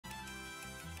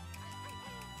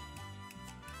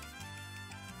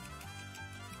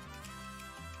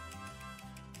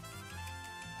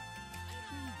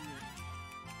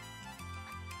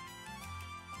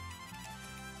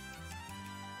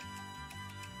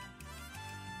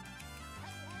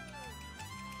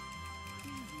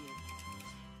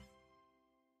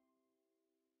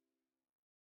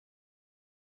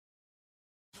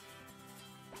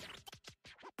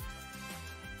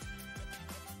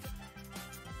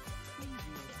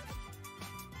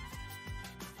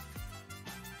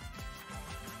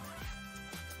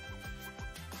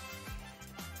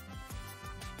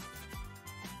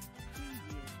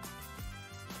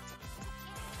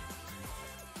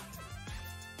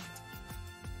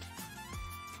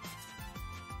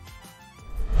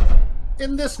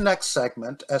In this next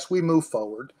segment, as we move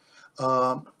forward,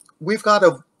 we've got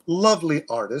a lovely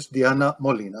artist, Diana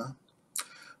Molina,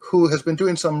 who has been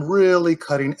doing some really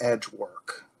cutting-edge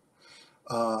work.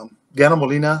 Diana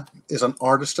Molina is an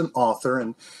artist and author,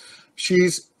 and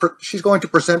she's going to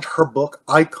present her book,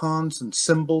 Icons and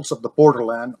Symbols of the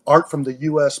Borderland, Art from the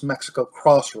US-Mexico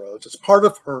Crossroads, as part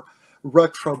of her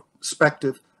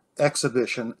retrospective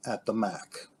exhibition at the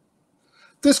MAC.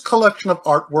 This collection of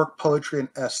artwork, poetry, and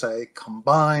essay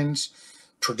combines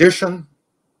tradition,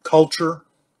 culture,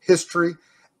 history,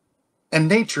 and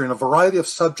nature in a variety of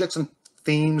subjects and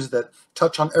themes that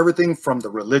touch on everything from the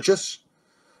religious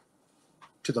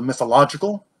to the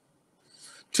mythological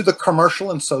to the commercial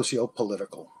and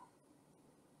socio-political.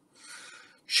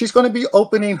 She's going to be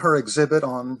opening her exhibit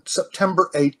on September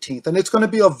 18th, and it's going to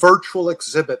be a virtual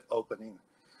exhibit opening.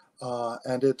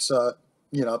 And it's a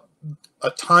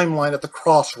timeline at the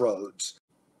Crossroads.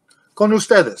 Con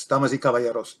ustedes, damas y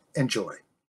caballeros, enjoy.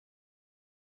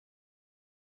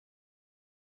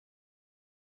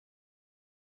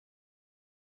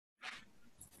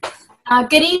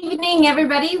 Good evening,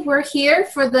 everybody. We're here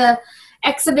for the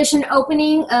exhibition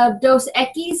opening of Dos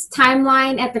X,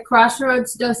 Timeline at the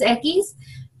Crossroads Dos X,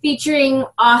 featuring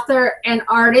author and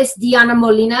artist Diana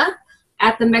Molina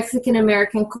at the Mexican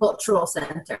American Cultural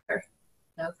Center.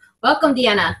 So, welcome,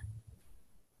 Diana.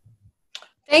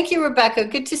 Thank you, Rebecca.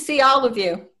 Good to see all of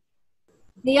you.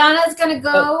 Diana is going to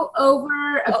go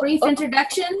over a brief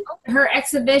introduction to her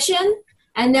exhibition,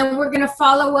 and then we're going to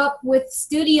follow up with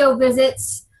studio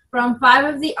visits from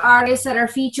 5 of the artists that are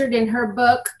featured in her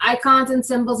book, Icons and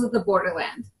Symbols of the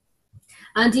Borderland.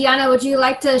 Diana, would you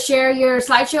like to share your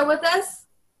slideshow with us?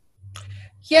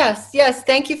 Yes.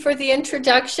 Thank you for the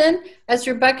introduction. As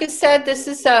Rebecca said, this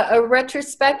is a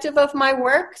retrospective of my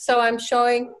work, so I'm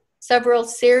showing several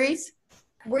series.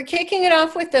 We're kicking it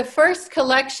off with the first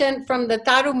collection from the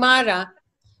Tarahumara.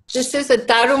 This is a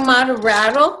Tarahumara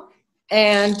rattle,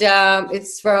 and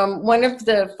it's from one of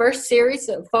the first series,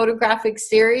 a photographic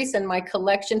series in my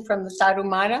collection from the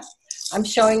Tarahumara. I'm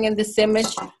showing in this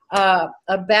image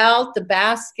a belt, the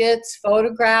baskets,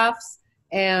 photographs,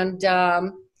 and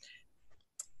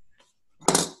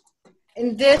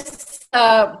in this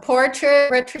portrait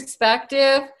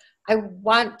retrospective, I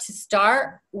want to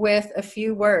start with a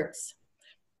few words.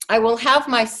 I will have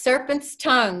my serpent's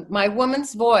tongue, my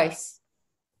woman's voice,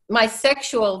 my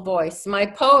sexual voice, my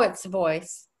poet's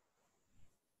voice.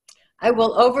 I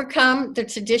will overcome the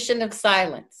tradition of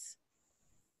silence.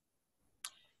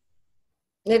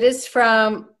 It is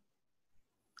from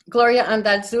Gloria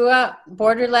Andalzúa,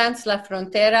 Borderlands, La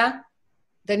Frontera,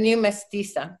 The New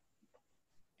Mestiza.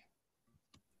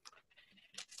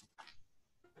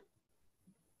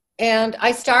 And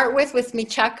I start with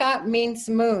Michaca means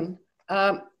moon.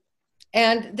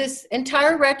 And this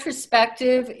entire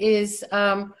retrospective is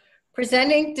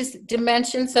presenting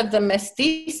dimensions of the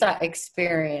mestiza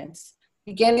experience,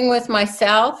 beginning with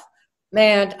myself,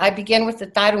 and I begin with the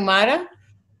Tarahumara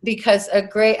because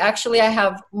actually I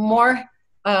have more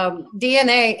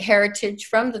DNA heritage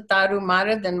from the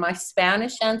Tarahumara than my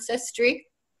Spanish ancestry.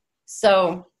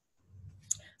 So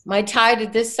my tie to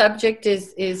this subject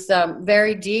is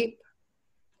very deep.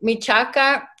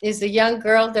 Michaca is a young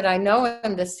girl that I know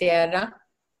in the Sierra.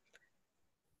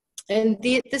 And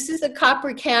this is a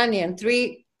copper canyon,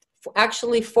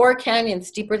 actually 4 canyons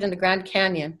deeper than the Grand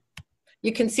Canyon.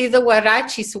 You can see the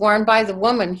huarachis worn by the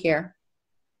woman here.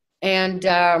 And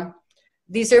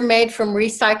these are made from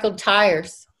recycled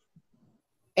tires.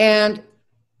 And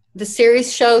the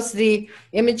series shows the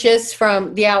images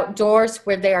from the outdoors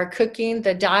where they are cooking,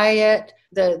 the diet,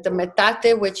 the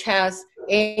metate, which has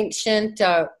ancient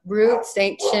roots,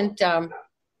 ancient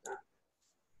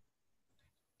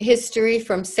history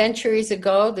from centuries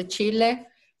ago, the chile.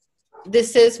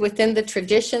 This is within the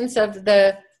traditions of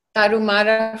the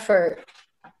Tarahumara for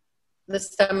the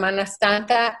Semana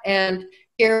Santa, and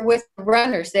here with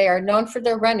runners, they are known for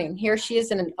their running. Here she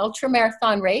is in an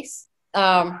ultramarathon race,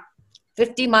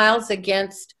 50 miles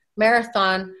against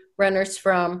marathon runners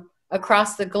from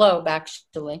across the globe,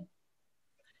 actually.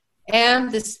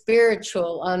 And the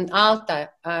spiritual, un altar,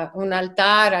 Guadalupe.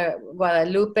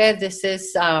 This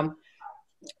is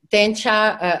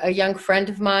Tencha, a young friend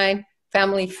of mine,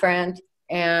 family friend,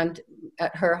 and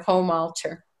at her home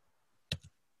altar.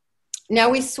 Now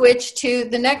we switch to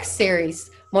the next series,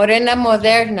 Morena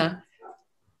Moderna,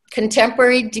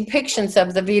 contemporary depictions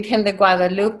of the Virgen de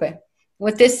Guadalupe.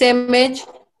 With this image,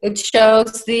 it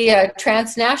shows the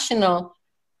transnational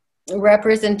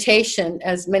representation,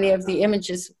 as many of the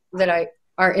images that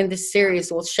are in this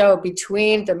series will show,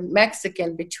 between the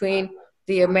Mexican, between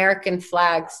the American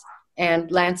flags and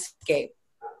landscape.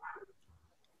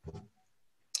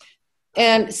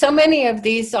 And so many of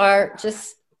these are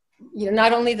just, you know,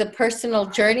 not only the personal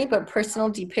journey, but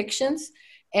personal depictions.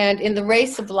 And in the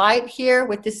race of light here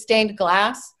with the stained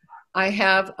glass, I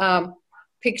have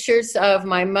pictures of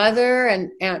my mother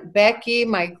and Aunt Becky,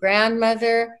 my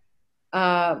grandmother,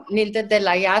 Nilda de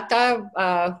la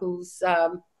Yata, who's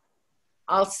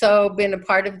also been a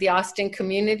part of the Austin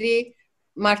community,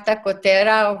 Marta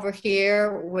Cotera over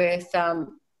here with,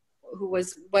 who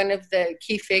was one of the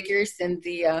key figures in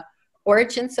the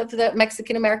origins of the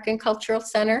Mexican American Cultural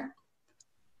Center.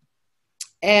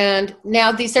 And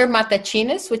now these are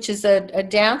matachinas, which is a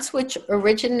dance which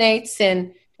originates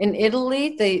in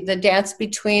Italy, the dance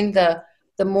between the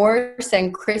Moors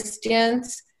and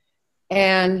Christians.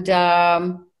 And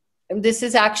this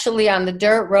is actually on the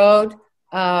dirt road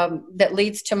that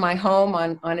leads to my home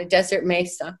on a desert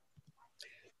mesa.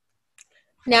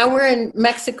 Now we're in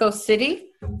Mexico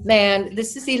City, and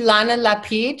this is Ilana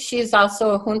Lapid. She is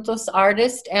also a Juntos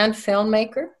artist and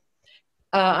filmmaker.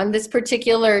 On this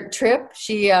particular trip,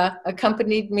 she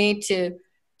accompanied me to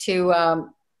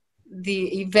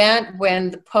the event when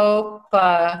the Pope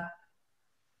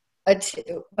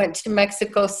went to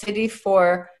Mexico City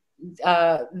for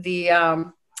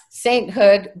the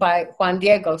sainthood by Juan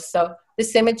Diego. So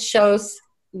this image shows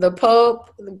the Pope,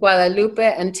 Guadalupe,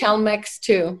 and Telmex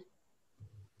too.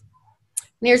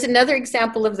 And here's another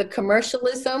example of the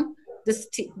commercialism.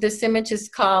 This image is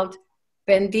called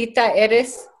Bendita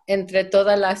Eres entre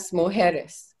todas las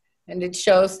mujeres. And it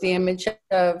shows the image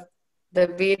of the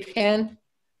Virgen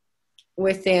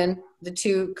within the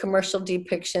two commercial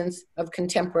depictions of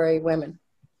contemporary women.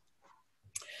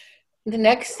 The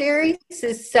next series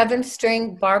is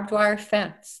 7-string barbed wire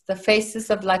fence, the faces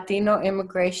of Latino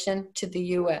immigration to the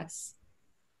US.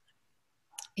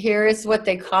 Here is what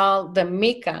they call the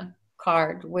Mica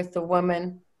card with the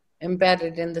woman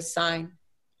embedded in the sign.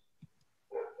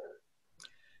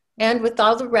 And with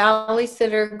all the rallies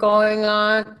that are going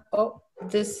on, oh,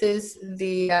 this is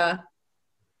the,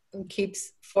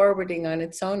 keeps forwarding on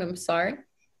its own, I'm sorry.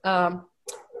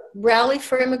 Rally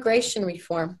for Immigration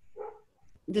Reform.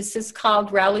 This is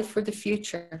called Rally for the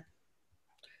Future.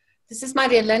 This is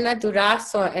Maria Elena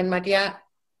Durazo and Maria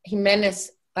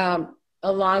Jimenez,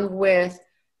 along with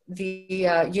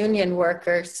the union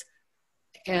workers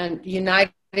and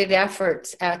united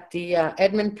efforts at the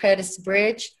Edmund Pettus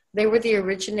Bridge. They were the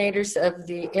originators of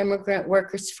the Immigrant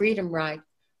Workers' Freedom Ride,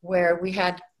 where we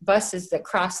had buses that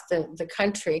crossed the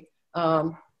country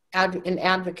in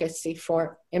advocacy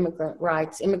for immigrant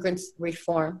rights, immigrants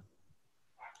reform.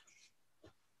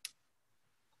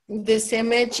 This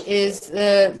image is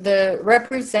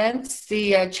represents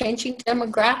the changing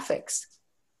demographics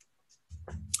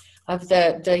of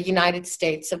the United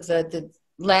States, of the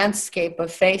landscape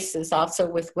of faces, also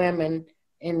with women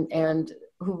and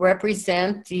who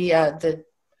represent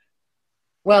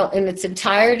well, in its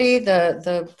entirety,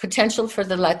 the potential for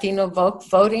the Latino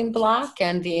voting bloc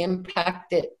and the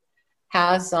impact it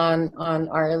has on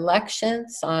our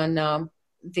elections, on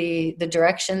the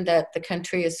direction that the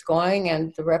country is going,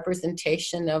 and the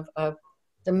representation of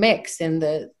the mix in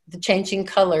the changing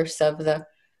colors of the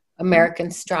American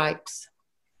stripes.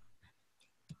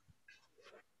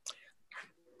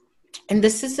 And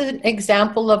this is an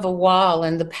example of a wall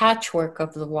and the patchwork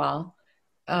of the wall.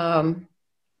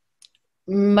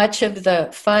 Much of the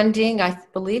funding, I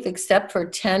believe, except for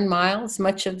 10 miles,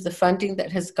 much of the funding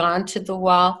that has gone to the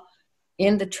wall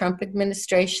in the Trump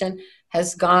administration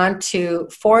has gone to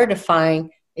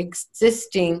fortifying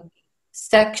existing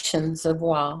sections of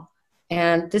wall.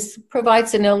 And this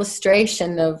provides an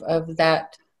illustration of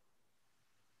that,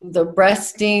 the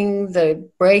breasting, the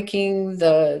breaking,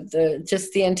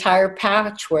 just the entire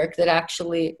patchwork that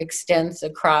actually extends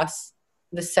across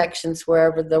the sections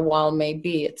wherever the wall may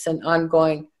be. It's an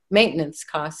ongoing maintenance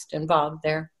cost involved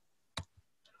there.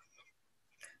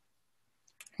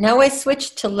 Now I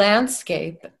switch to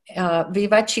landscape,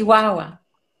 Viva Chihuahua,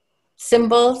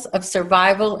 symbols of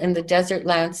survival in the desert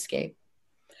landscape.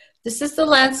 This is the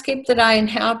landscape that I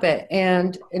inhabit,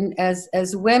 and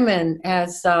as women,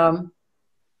 as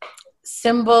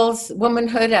symbols,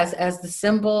 womanhood as the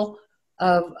symbol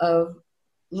of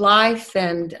life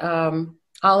and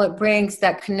all it brings,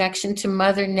 that connection to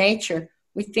Mother Nature.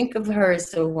 We think of her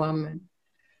as a woman.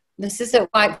 This is at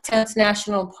White Sands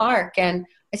National Park, and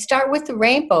I start with the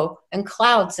rainbow and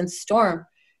clouds and storm,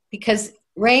 because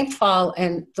rainfall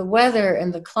and the weather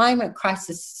and the climate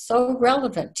crisis is so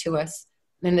relevant to us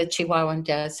in the Chihuahuan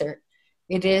Desert.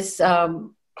 It is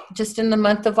just in the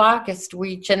month of August,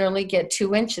 we generally get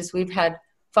 2 inches. We've had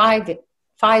half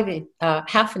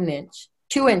an inch.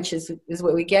 2 inches is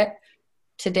what we get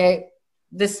today.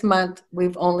 This month,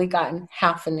 we've only gotten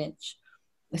half an inch.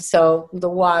 So the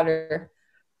water,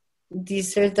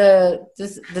 these are the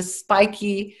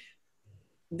spiky,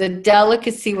 the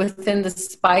delicacy within the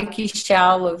spiky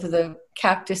shell of the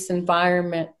cactus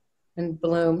environment and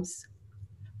blooms.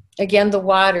 Again, the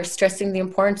water, stressing the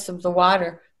importance of the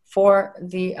water for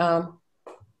the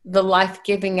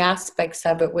life-giving aspects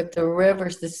of it with the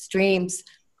rivers, the streams,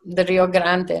 the Rio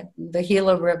Grande, the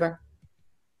Gila River.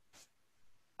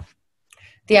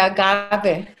 The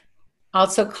agave,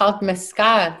 also called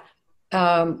mezcal,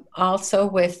 also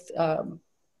with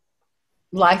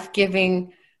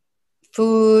life-giving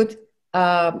food.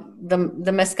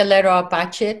 The Mescalero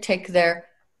Apache take their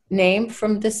name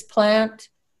from this plant.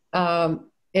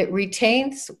 It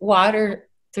retains water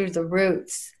through the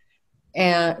roots,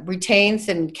 and retains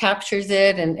and captures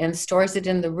it and stores it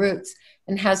in the roots,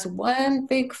 and has one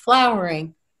big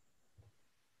flowering,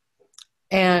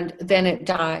 and then it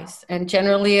dies. And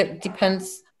generally it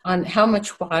depends on how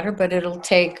much water, but it'll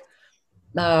take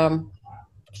many,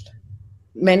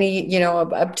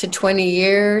 up to 20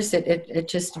 years. It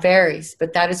just varies,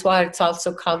 but that is why it's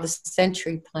also called the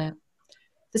century plant.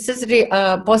 This is the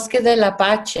Bosque del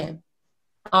Apache,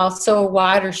 also a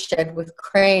watershed with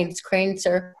cranes. Cranes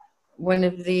are one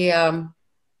of the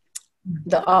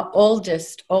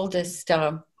oldest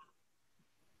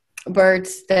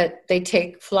birds that they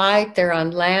take flight. They're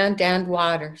on land and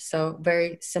water, so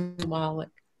very symbolic.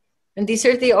 And these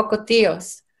are the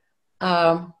ocotillos,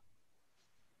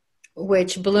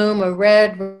 which bloom a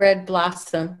red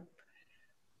blossom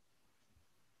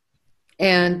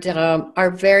and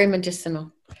are very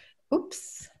medicinal.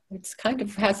 Oops, it's kind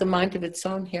of has a mind of its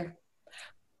own here.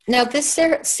 Now this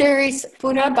series,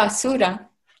 Pura Basura,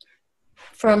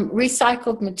 from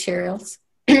recycled materials,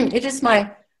 it's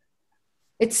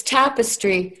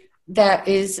tapestry that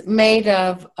is made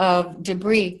of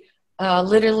debris,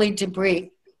 literally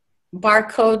debris.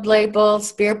 Barcode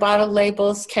labels, beer bottle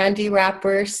labels, candy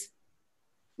wrappers.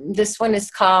 This one is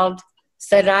called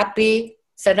Serape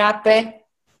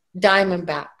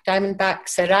Diamondback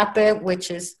Serape, which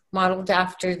is modeled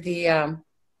after the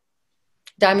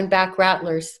Diamondback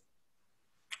rattlers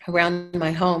around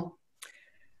my home.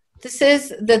 This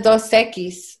is the Dos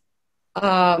Equis.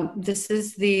 This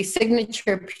is the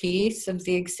signature piece of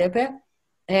the exhibit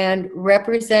and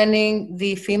representing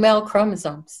the female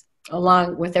chromosomes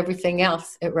along with everything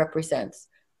else it represents.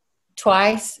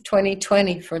 Twice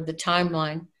 2020 for the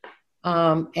timeline,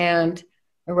 and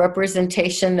a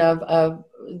representation of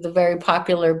the very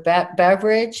popular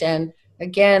beverage, and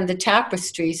again the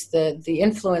tapestries, the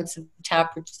influence of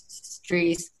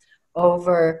tapestries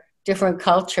over different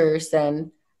cultures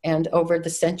and over the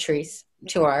centuries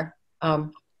to our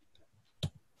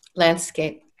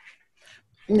landscape.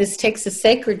 And this takes a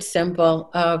sacred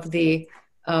symbol of the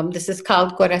this is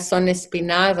called Corazón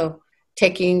Espinado,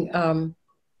 taking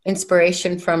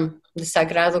inspiration from the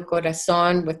Sagrado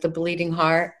Corazón with the bleeding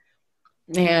heart,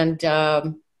 and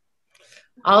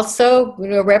also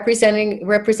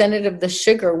representative of the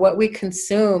sugar, what we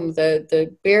consume,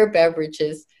 the beer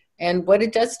beverages, and what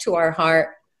it does to our heart,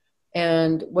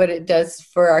 and what it does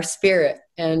for our spirit,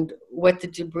 and what the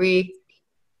debris,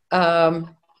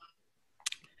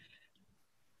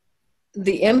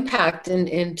 the impact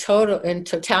in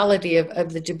totality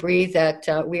of the debris that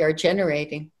we are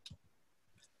generating.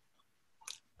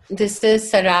 This is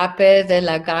Serape del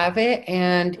Agave,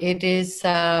 and it is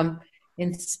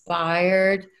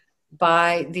inspired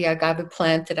by the agave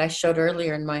plant that I showed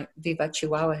earlier in my Viva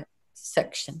Chihuahua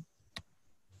section.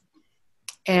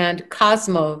 And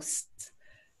Cosmos.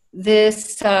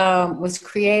 This was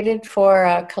created for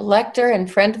a collector and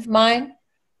friend of mine,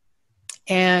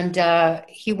 and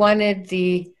he wanted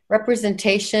the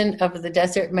representation of the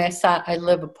desert mesa I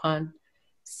live upon.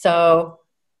 So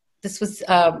this was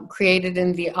created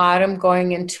in the autumn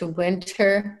going into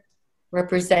winter,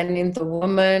 representing the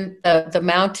woman, the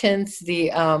mountains,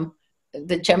 the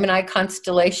Gemini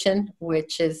constellation,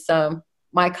 which is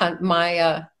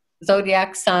my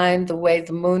zodiac sign, the way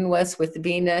the moon was with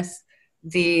Venus,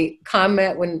 the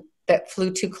comet that flew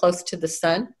too close to the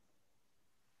sun.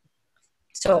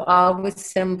 So all with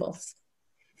symbols.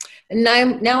 And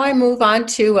now I move on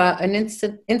to an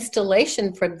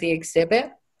installation for the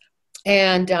exhibit.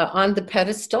 And on the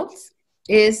pedestals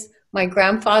is my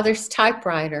grandfather's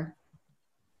typewriter,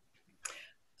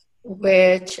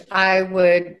 which I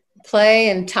would play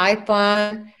and type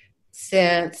on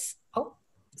since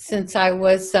I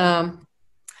was a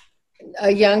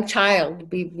young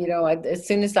child. As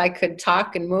soon as I could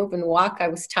talk and move and walk, I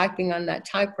was typing on that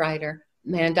typewriter,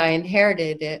 and I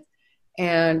inherited it.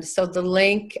 And so the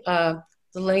link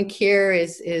here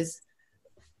is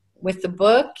with the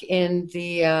book in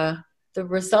the the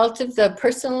result of the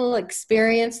personal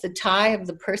experience, the tie of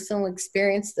the personal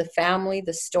experience, the family,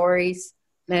 the stories,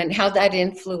 and how that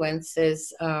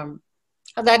influences, how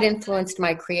that influenced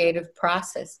my creative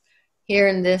process. Here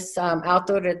in this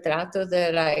autorretrato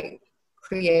that I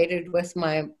created with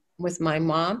my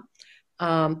mom,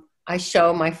 I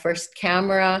show my first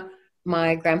camera,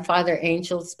 my grandfather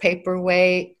Angel's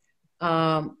paperweight,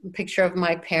 picture of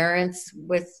my parents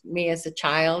with me as a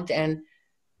child, and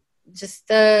just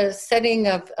the setting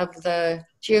of the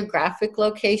geographic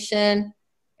location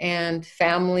and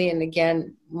family. And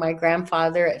again, my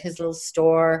grandfather at his little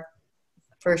store,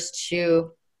 first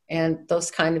shoe, and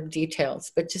those kind of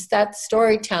details. But just that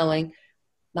storytelling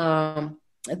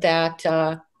that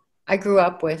I grew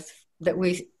up with, that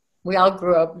we all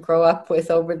grow up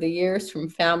with over the years, from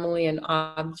family and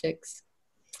objects.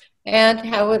 And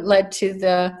how it led to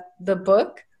the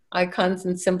book, Icons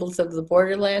and Symbols of the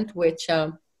Borderland, which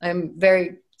I'm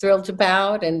very thrilled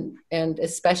about, and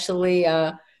especially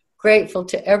grateful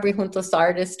to every Juntos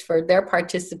artist for their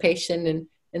participation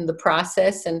in the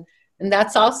process. And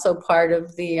that's also part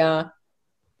of the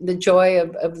joy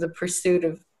of the pursuit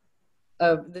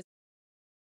of this.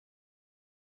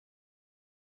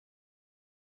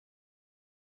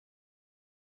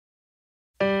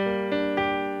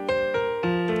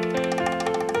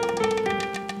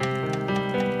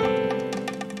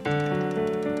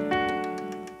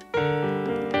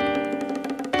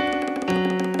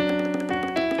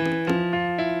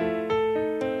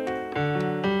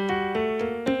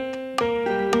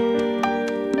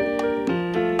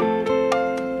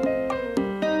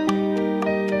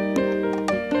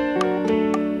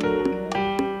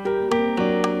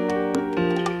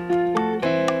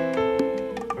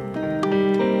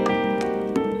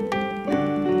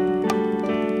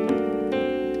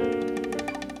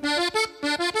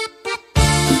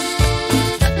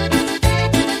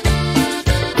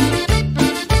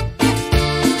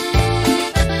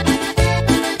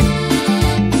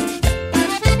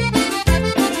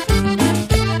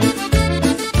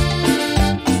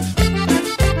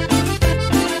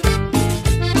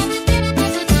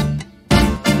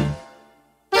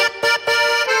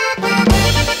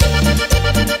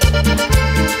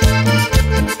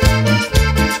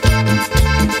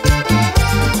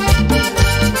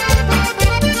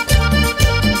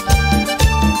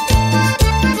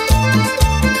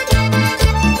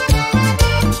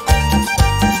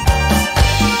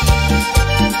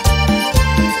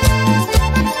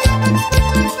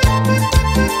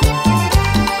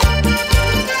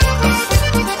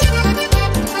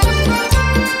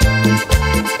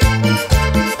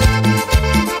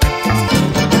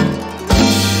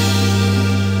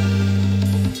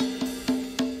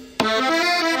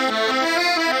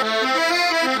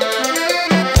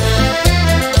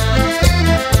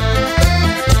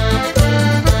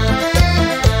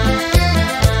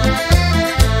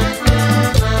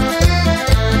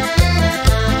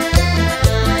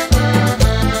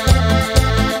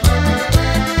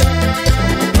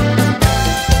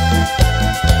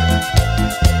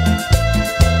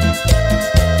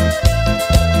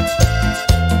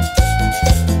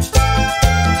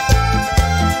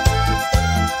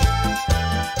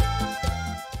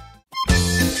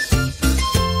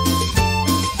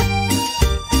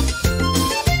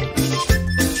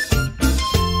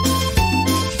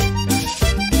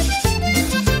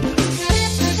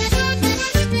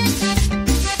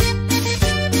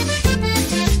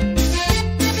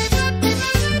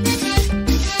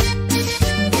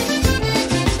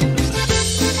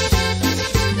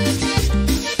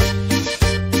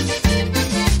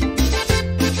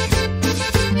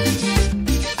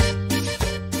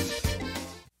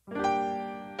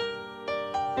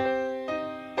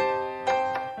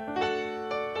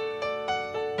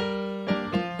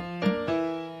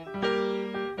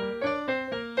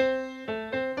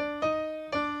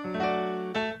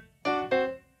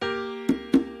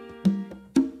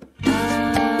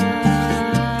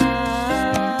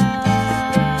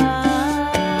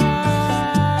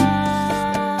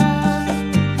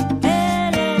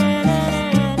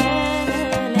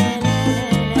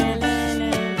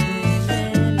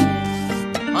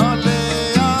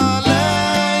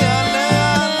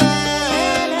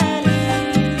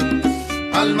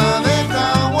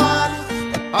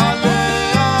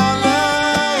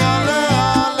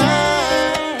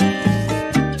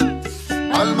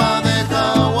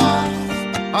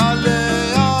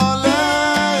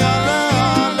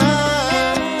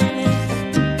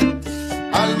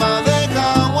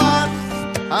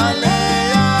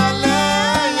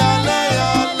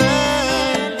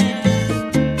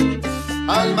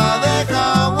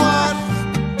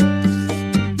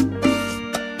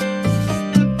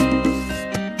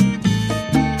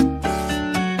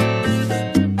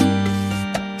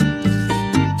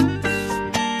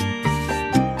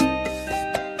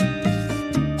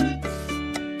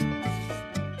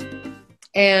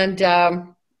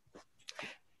 And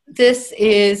this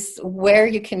is where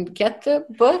you can get the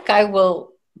book. I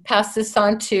will pass this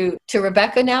on to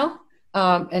Rebecca now.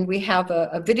 And we have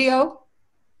a video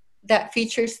that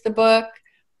features the book,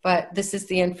 but this is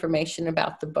the information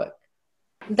about the book.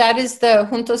 That is the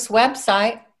Juntos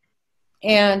website,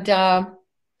 and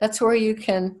that's where you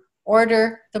can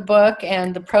order the book,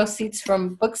 and the proceeds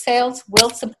from book sales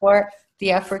will support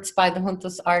the efforts by the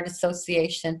Juntos Art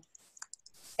Association,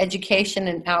 education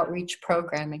and outreach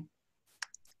programming.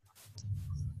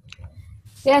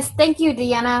 Yes, thank you,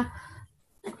 Diana.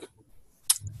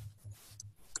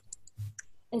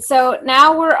 And so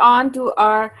now we're on to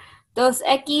our Dos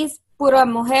X Pura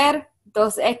Mujer,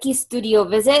 Dos X Studio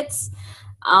Visits.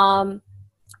 And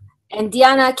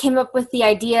Diana came up with the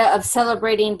idea of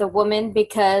celebrating the woman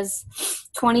because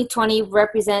 2020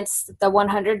 represents the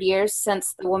 100 years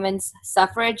since the women's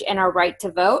suffrage and our right to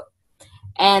vote.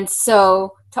 And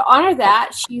so to honor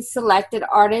that, she selected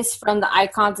artists from the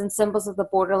icons and symbols of the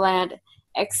Borderland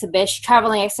exhibition,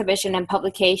 traveling exhibition and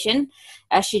publication,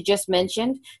 as she just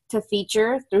mentioned, to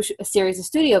feature through a series of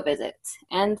studio visits.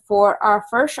 And for our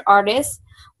first artist,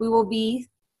 we will be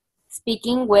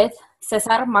speaking with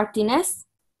Cesar Martinez.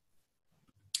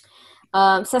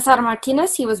 Cesar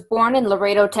Martinez, he was born in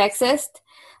Laredo, Texas.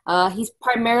 He's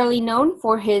primarily known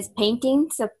for his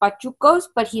paintings of pachucos,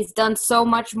 but he's done so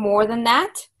much more than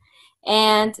that.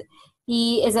 And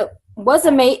he is a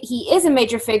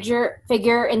major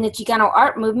figure in the Chicano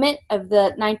art movement of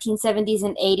the 1970s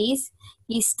and 80s.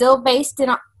 He's still based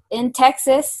in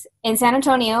Texas, in San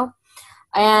Antonio,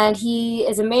 and he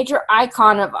is a major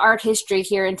icon of art history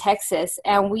here in Texas.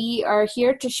 And we are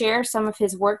here to share some of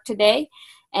his work today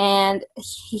and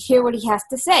hear what he has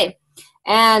to say.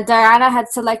 And Diana had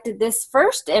selected this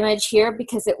first image here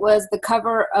because it was the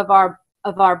cover of our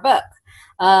book.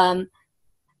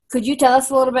 Could you tell us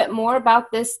a little bit more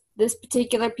about this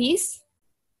particular piece?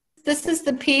 This is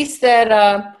the piece that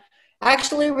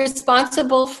actually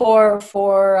responsible for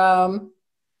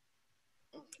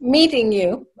meeting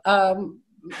you. I'm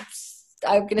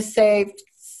going to say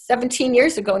 17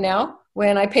 years ago now,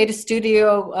 when I paid a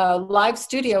live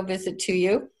studio visit to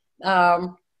you.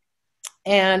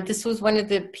 And this was one of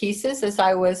the pieces as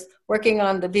I was working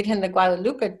on the Virgen de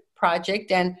Guadalupe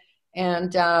project, and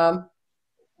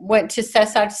went to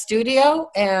Cesar's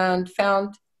studio and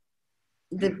found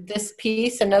this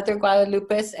piece, another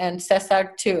Guadalupe's, and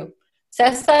Cesar too.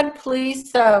 Cesar,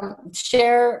 please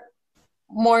share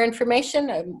more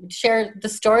information, share the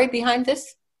story behind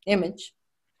this image.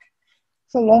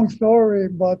 It's a long story,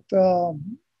 but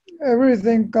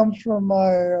everything comes from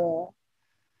my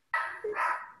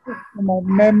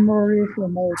memory,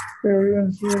 from my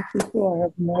experiences, people I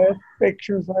have met,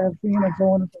 pictures I have seen, and so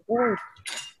on and so forth.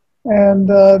 And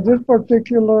this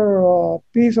particular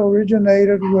piece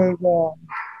originated with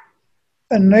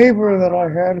a neighbor that I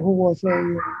had who was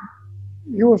a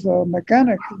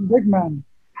mechanic, big man.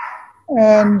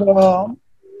 And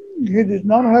he did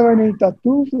not have any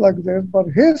tattoos like this, but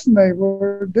his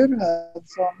neighbor did have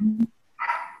some.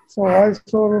 So I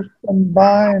sort of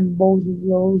combined both of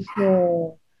those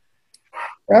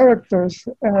characters.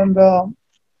 And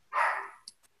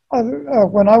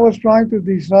when I was trying to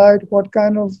decide what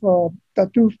kind of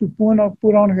tattoos to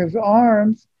put on his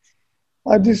arms,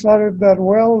 I decided that,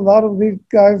 well, a lot of these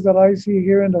guys that I see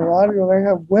here in the barrio, they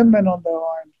have women on their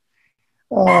arms.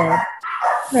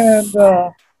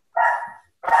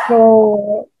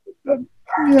 So, on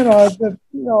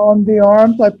the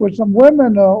arms, I put some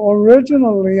women.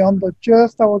 Originally, on the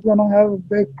chest, I was going to have a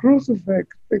big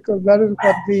crucifix because that is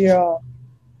what the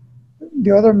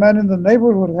other man in the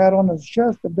neighborhood had on his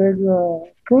chest, a big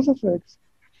crucifix.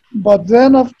 But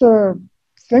then after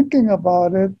thinking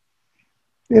about it,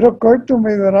 it occurred to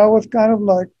me that I was kind of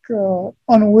like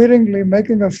unwittingly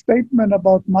making a statement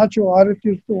about macho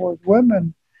attitudes towards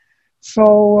women.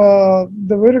 So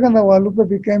the Virgen de Guadalupe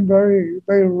became very,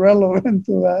 very relevant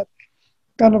to that.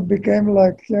 Kind of became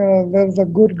like, there's a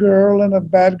good girl and a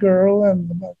bad girl,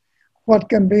 and what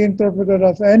can be interpreted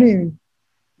as any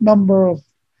number of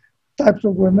types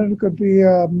of women. It could be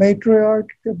a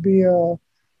matriarch, it could be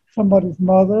somebody's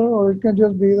mother, or it can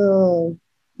just be the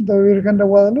Virgen de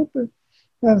Guadalupe.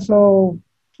 And so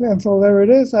there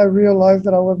it is. I realized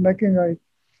that I was making a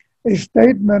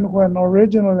statement when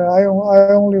originally I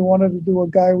only wanted to do a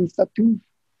guy with tattoos.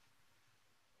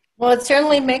 Well, it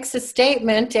certainly makes a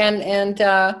statement, and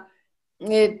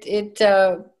it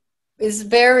is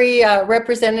very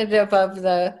representative of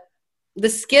the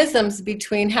schisms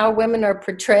between how women are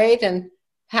portrayed and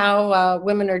how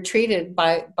women are treated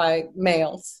by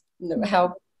males.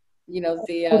 How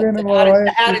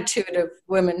the attitude of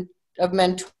women. of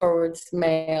men towards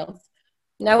males.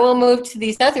 Now we'll move to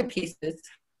these other pieces.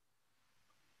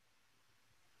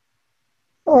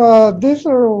 These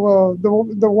are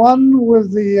the one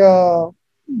with the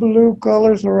blue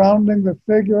color surrounding the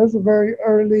figure. It's a very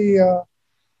early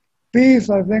piece.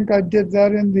 I think I did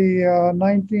that in the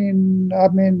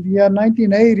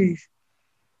 1980s.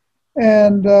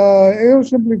 And it was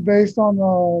simply based on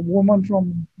a woman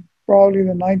from probably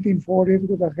the 1940s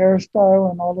with a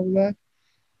hairstyle and all of that.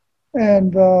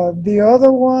 And the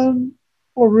other one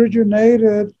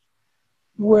originated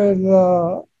with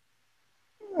a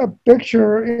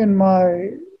picture in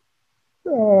my,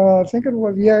 I think it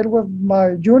was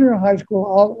my junior high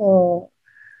school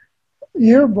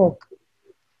yearbook.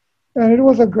 And it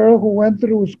was a girl who went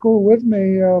through school with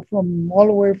me from all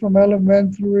the way from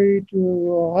elementary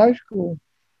to high school.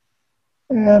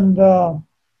 And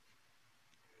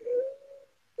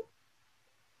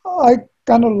I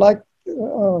kind of liked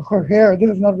her hair. This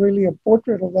is not really a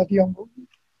portrait of that young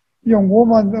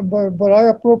woman, but I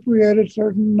appropriated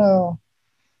certain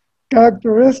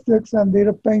characteristics and did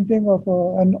a painting of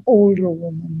an older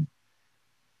woman.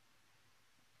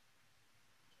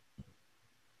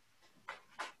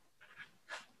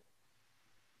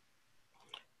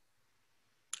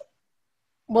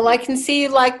 Well, I can see you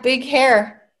like big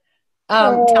hair.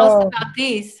 Tell us about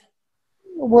these.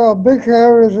 Well, big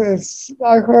hair is,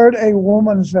 I heard a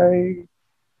woman say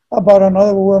about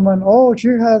another woman, oh, she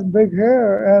has big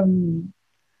hair. And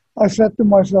I said to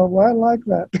myself, well, I like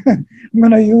that. I'm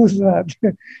going to use that.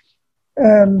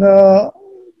 And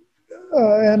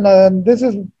this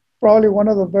is probably one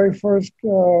of the very first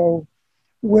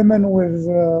women with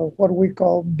what we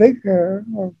call big hair,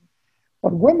 or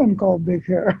what women call big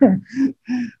hair.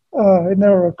 It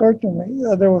never occurred to me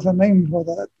there was a name for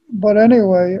that. But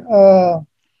anyway,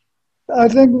 I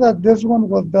think that this one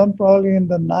was done probably in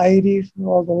the 90s,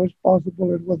 although it's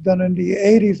possible it was done in the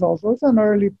 80s also. It's an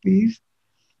early piece.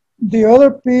 The other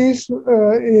piece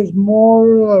is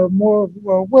more,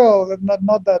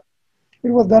 not that,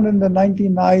 it was done in the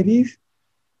 1990s.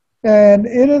 And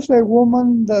it is a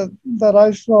woman that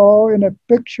I saw in a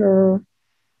picture,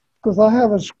 because I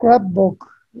have a scrapbook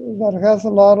that has a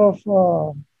lot of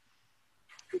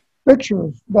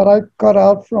pictures that I cut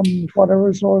out from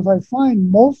whatever source I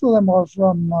find. Most of them are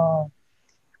from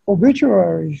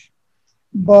obituaries.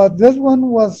 But this one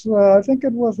was, I think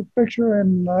it was a picture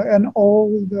in an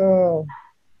old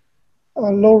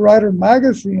Lowrider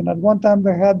magazine. At one time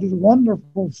they had this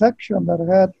wonderful section that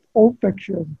had old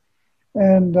pictures.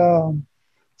 And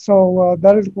so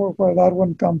that is where that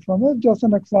one comes from. It's just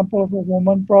an example of a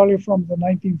woman, probably from the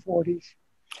 1940s.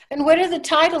 And what are the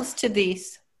titles to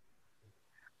these?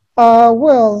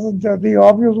 Well, the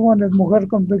obvious one is Mujer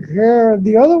con Big Hair.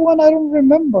 The other one, I don't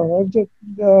remember. I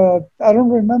don't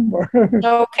remember.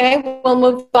 Okay, we'll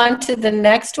move on to the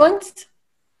next ones.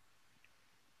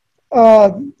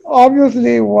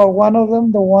 Obviously, well, one of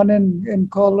them, the one in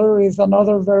color, is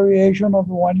another variation of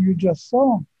the one you just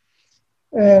saw.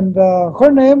 And her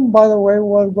name, by the way,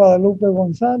 was Guadalupe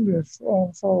Gonzalez.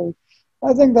 So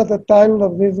I think that the title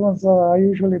of these ones, I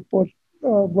usually put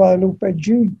Guadalupe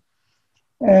G.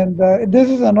 And this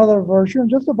is another version.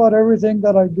 Just about everything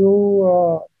that I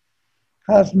do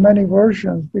has many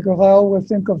versions, because I always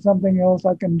think of something else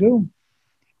I can do.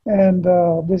 And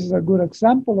this is a good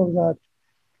example of that.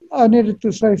 I needed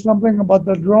to say something about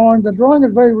the drawing. The drawing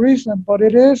is very recent, but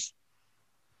it is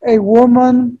a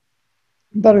woman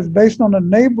that is based on a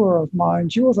neighbor of mine.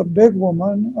 She was a big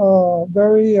woman,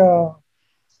 very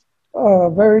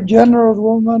generous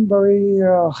woman, very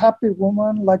happy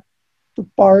woman, like to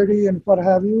party and what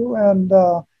have you. And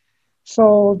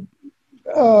so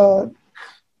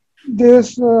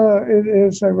this it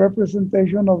is a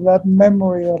representation of that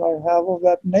memory that I have of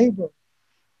that neighbor.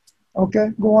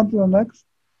 Okay, go on to the next.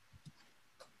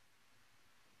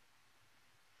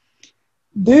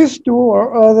 These two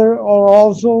are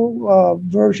also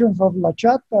versions of La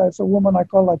Chata. It's a woman I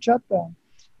call La Chata.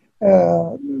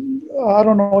 I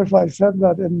don't know if I said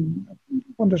that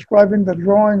when describing the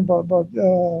drawing, but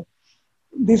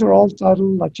these are all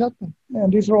titled La Chata,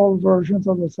 and these are all versions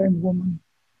of the same woman.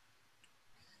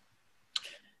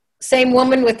 Same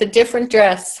woman with a different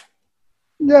dress.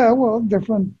 Yeah, well,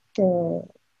 different.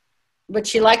 But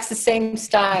she likes the same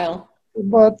style.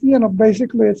 But,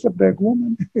 basically it's a big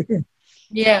woman.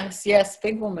 Yes,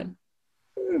 big woman.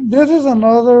 This is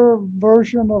another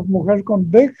version of Mujer con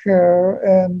Big Hair,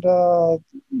 and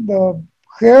the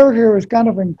hair here is kind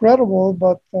of incredible,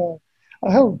 but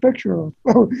I have a picture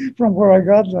from where I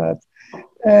got that.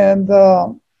 And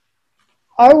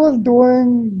I was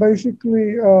doing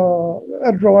basically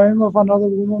a drawing of another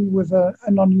woman with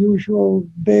an unusual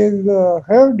big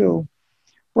hairdo,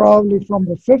 probably from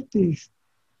the 50s.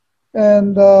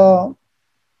 And I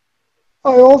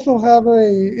also have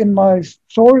in my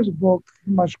source book,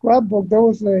 in my scrapbook, there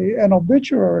was an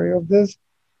obituary of this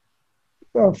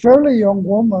fairly young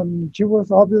woman. She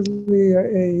was obviously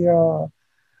a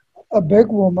big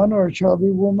woman or a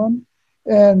chubby woman,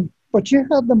 but she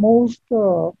had the most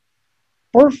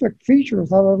perfect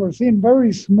features I've ever seen.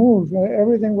 Very smooth.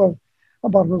 Everything was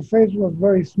about her face was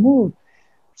very smooth.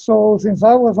 So since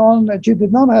I was on, she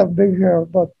did not have big hair,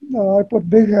 but I put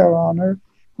big hair on her.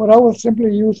 But I was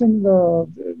simply using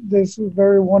this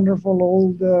very wonderful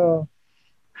old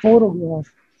photograph.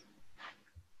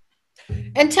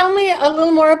 And tell me a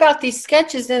little more about these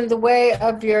sketches in the way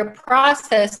of your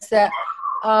process that,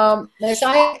 as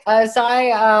I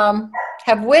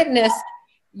have witnessed,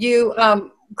 you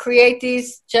create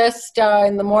these just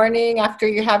in the morning after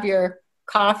you have your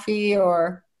coffee,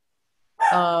 or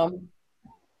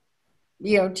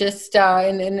just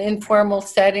in informal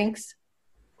settings.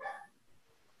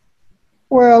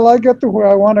 Well, I get to where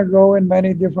I want to go in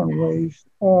many different ways.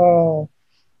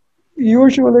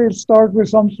 Usually it starts with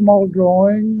some small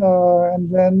drawing, and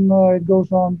then it goes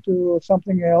on to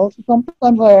something else.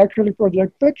 Sometimes I actually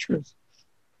project pictures.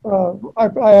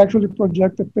 I actually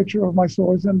project a picture of my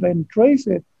source and then trace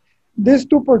it. These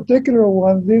two particular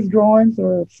ones, these drawings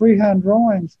are freehand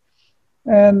drawings.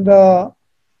 And for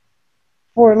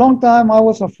a long time, I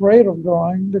was afraid of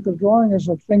drawing because drawing is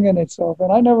a thing in itself.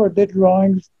 And I never did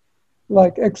drawings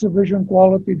like exhibition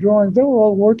quality drawings. They were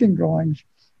all working drawings.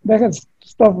 They had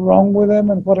stuff wrong with them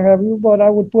and what have you, but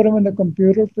I would put them in the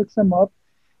computer, fix them up,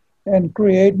 and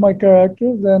create my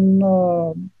characters, then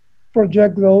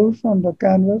project those on the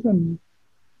canvas and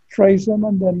trace them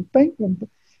and then paint them.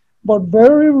 But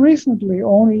very recently,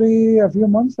 only a few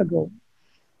months ago,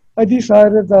 I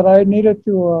decided that I needed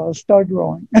to start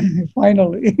drawing,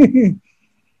 finally.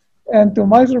 And to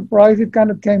my surprise, it kind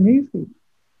of came easy.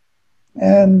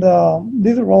 And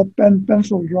these are all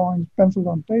pencil drawings, pencils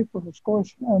on paper, of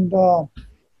course. And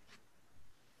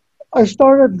I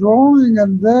started drawing,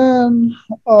 and then,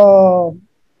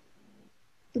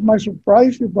 it might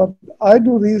surprise you, but I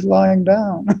do these lying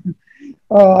down.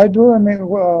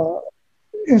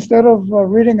 Instead of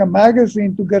reading a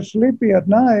magazine to get sleepy at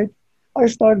night, I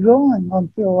start drawing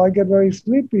until I get very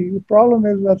sleepy. The problem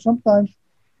is that sometimes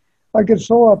I get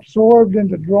so absorbed in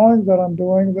the drawings that I'm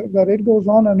doing that it goes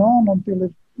on until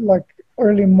it's like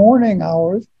early morning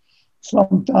hours.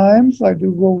 Sometimes I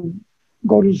do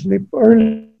go to sleep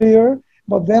earlier,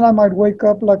 but then I might wake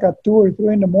up like at 2 or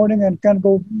 3 in the morning and can't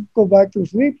go back to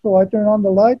sleep. So I turn on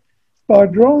the light,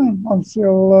 start drawing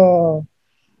until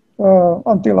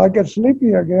I get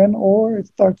sleepy again, or it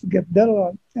starts to get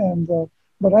daylight.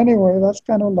 But anyway, that's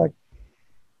kind of like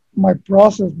my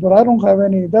process. But I don't have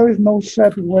there is no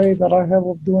set way that I have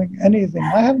of doing anything.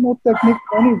 I have no technique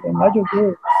for anything. I just do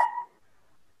it.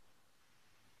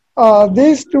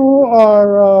 These two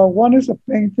are, one is a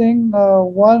painting,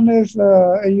 one is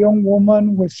a young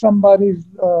woman with somebody's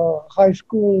high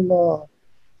school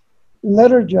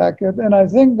letter jacket. And I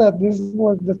think that this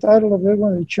was the title of it,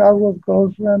 was a childhood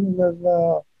girlfriend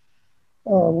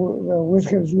with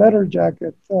his letter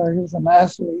jacket. He was an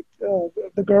athlete,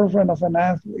 the girlfriend of an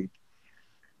athlete.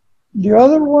 The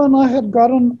other one, I had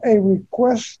gotten a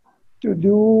request to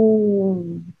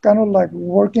do kind of like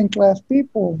working class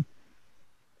people.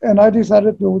 And I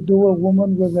decided to do a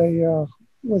woman with a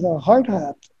hard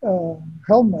hat,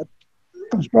 helmet,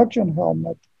 construction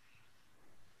helmet.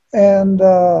 And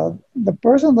the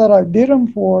person that I did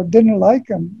them for didn't like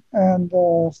him. And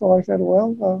so I said,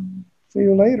 well, see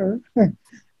you later. That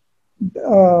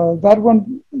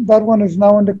one is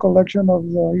now in the collection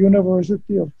of the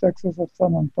University of Texas at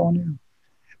San Antonio,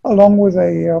 along with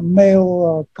a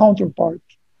male counterpart.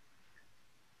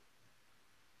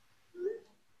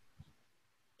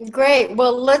 Great.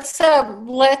 Well, let's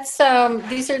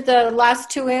these are the last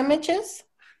two images.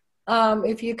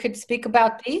 If you could speak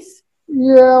about these.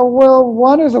 Yeah, well,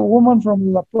 one is a woman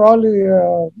from probably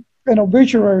an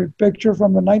obituary picture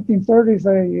from the 1930s,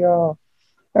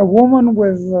 a woman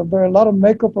with a lot of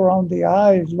makeup around the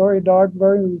eyes, very dark,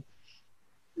 very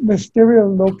mysterious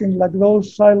looking, like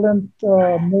those silent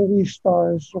movie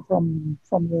stars from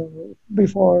the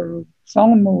before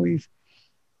sound movies.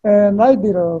 And I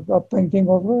did a painting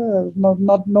of her,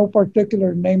 no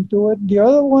particular name to it. The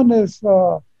other one is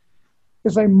a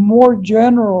more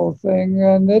general thing,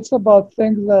 and it's about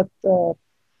things that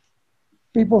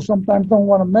people sometimes don't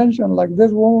want to mention. Like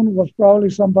this woman was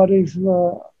probably somebody's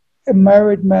a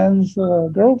married man's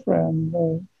girlfriend,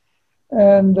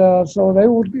 And so they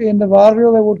would, in the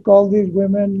barrio, they would call these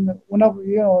women,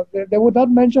 they would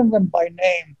not mention them by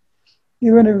name,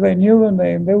 even if they knew the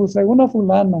name. They would say, una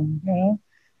fulana,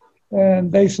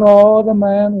 and they saw the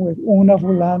man with una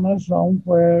fulana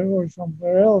somewhere or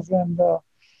somewhere else. And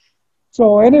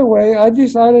so anyway, I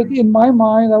decided in my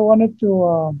mind, I wanted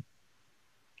to,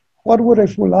 what would a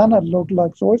fulana look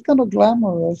like? So it's kind of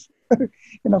glamorous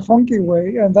in a funky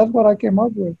way. And that's what I came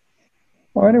up with.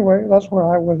 So anyway, that's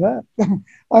where I was at.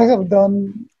 I have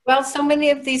done. Well, so many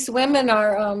of these women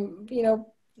are,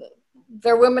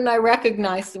 they're women I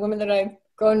recognize, the women that I've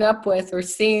grown up with or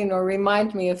seen or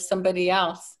remind me of somebody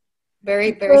else.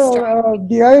 Very, very strong.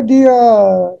 The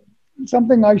idea,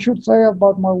 something I should say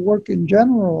about my work in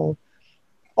general,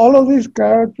 all of these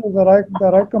characters that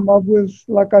I come up with,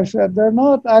 like I said, they're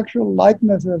not actual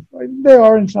likenesses. They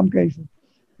are in some cases.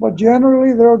 But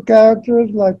generally, there are characters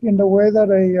like in the way that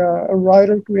a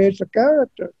writer creates a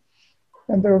character.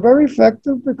 And they're very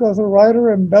effective because a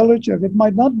writer embellishes. It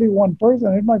might not be one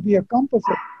person, it might be a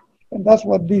composite. And that's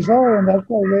what these are, and that's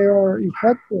why they are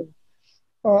effective.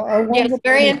 Yes,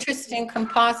 very interesting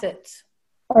composites.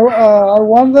 I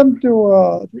want them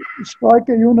to strike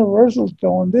a universal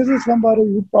tone. This is somebody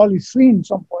you've probably seen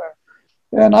somewhere.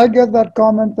 And I get that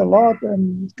comment a lot,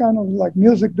 and it's kind of like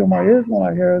music to my ears when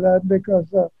I hear that, because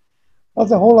that's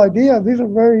the whole idea. These are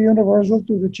very universal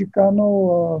to the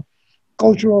Chicano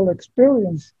cultural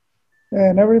experience.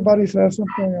 And everybody says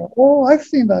something, oh, I've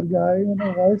seen that guy,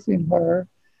 I've seen her.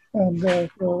 And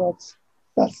so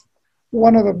that's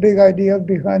one of the big ideas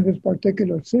behind this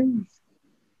particular series.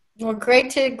 Well,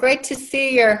 great to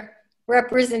see your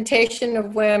representation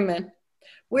of women.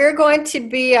 We're going to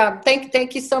be,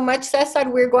 thank you so much, Cesar.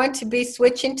 We're going to be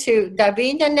switching to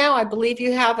Davinia now. I believe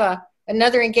you have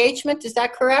another engagement. Is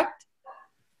that correct?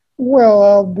 Well,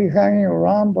 I'll be hanging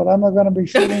around, but I'm not going to be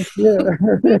sitting here.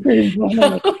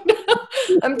 No.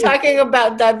 I'm talking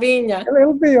about Davinia.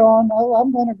 It'll be on.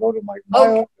 I'm going to go to my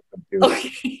other computer.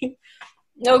 Okay.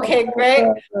 Okay, great.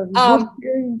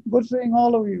 Good seeing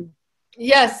all of you.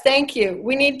 Yes, thank you.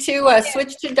 We need to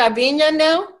switch to Davinia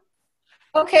now.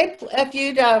 Okay, if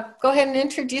you'd go ahead and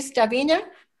introduce Davinia.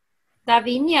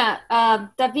 Davinia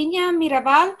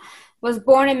Miraval was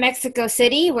born in Mexico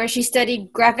City, where she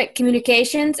studied graphic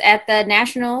communications at the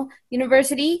National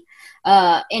University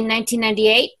in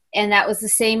 1998. And that was the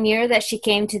same year that she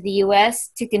came to the U.S.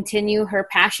 to continue her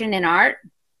passion in art.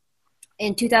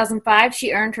 In 2005,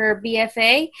 she earned her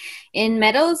BFA in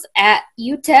metals at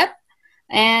UTEP,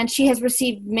 and she has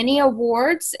received many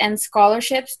awards and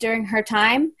scholarships during her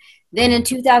time. Then in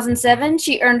 2007,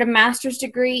 she earned a master's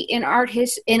degree in art,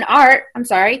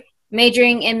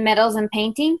 majoring in metals and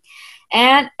painting.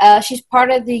 And she's part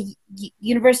of the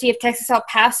University of Texas El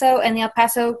Paso and the El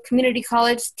Paso Community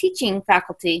College teaching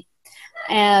faculty.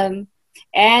 And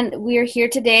we're here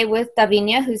today with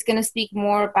Davinia, who's going to speak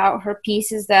more about her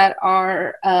pieces that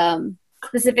are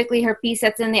specifically her piece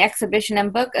that's in the exhibition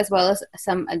and book, as well as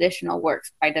some additional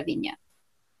works by Davinia.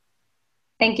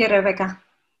 Thank you, Rebecca.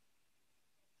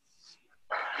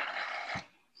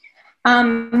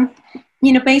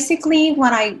 Basically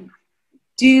what I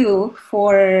do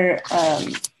for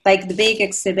like the big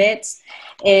exhibits,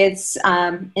 it's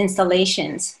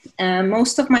installations.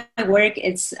 Most of my work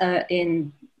is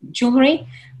in jewelry,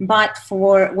 but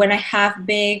for when I have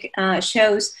big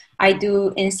shows, I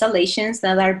do installations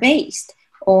that are based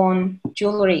on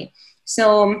jewelry.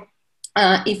 So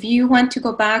if you want to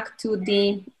go back to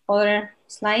the other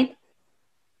slide.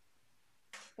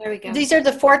 There we go. These are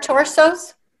the 4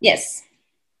 torsos? Yes,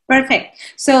 perfect.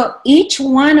 So each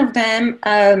one of them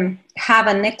have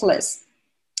a necklace.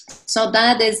 So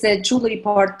that is the jewelry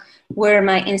part where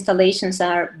my installations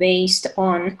are based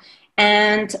on.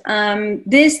 And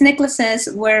these necklaces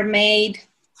were made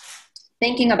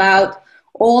thinking about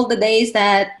all the days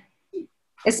that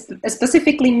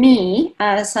specifically me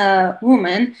as a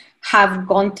woman have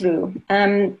gone through.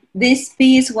 This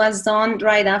piece was done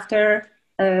right after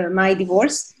my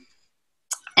divorce.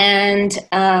 And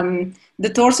the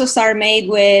torsos are made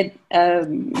with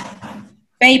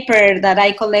paper that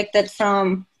I collected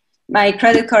from my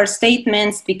credit card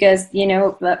statements because,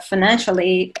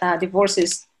 financially, divorce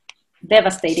is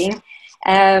devastating.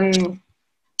 The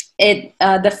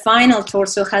final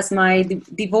torso has my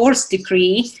divorce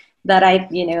decree that I,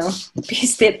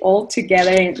 pieced it all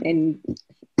together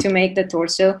to make the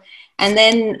torso. And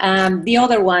then the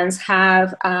other ones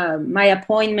have my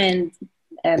appointments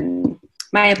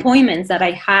that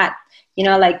I had,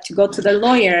 like to go to the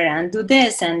lawyer and do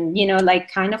this and,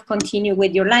 like kind of continue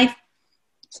with your life.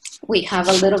 We have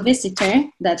a little visitor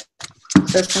that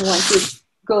doesn't want to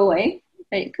go away.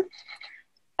 There you go.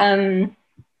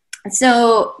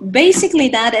 So basically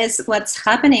that is what's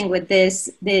happening with this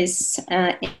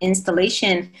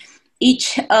installation.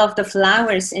 Each of the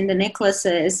flowers in the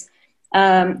necklaces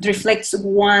reflects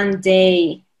one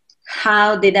day.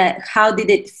 How did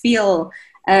it feel?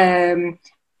 And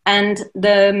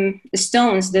the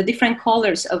stones, the different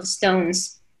colors of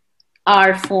stones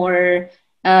are for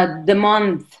the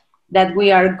month that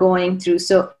we are going through.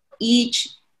 So each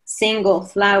single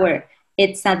flower,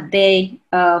 it's a day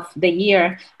of the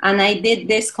year. And I did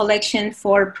this collection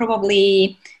for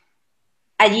probably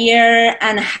a year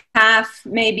and a half,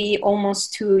 maybe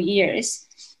almost 2 years.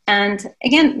 And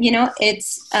again, you know, it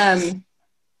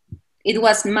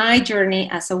was my journey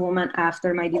as a woman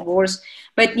after my divorce.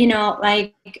 But, you know,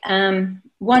 like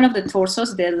one of the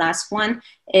torsos, the last one,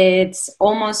 it's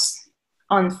almost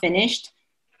unfinished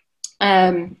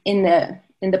in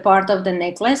the part of the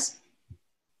necklace.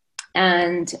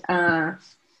 And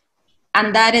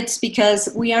that it's because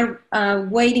we are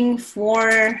waiting for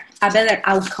a better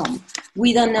outcome.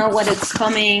 We don't know what is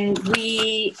coming.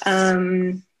 We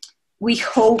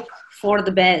hope for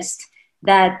the best,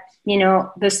 that, you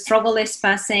know, the struggle is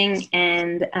passing,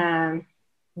 and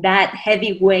that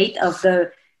heavy weight of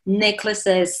the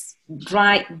necklaces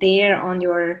right there on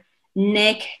your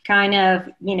neck, kind of,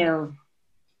 you know,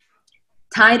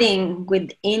 tightening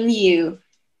within you,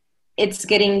 it's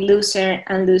getting looser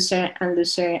and looser and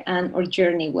looser, and our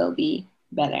journey will be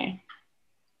better.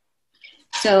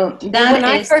 So that when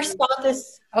I first saw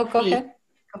this, oh, go ahead.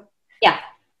 Yeah,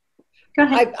 go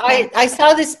ahead. I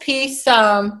saw this piece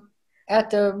at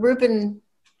the Rubin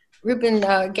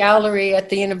Gallery at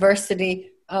the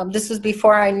university. This was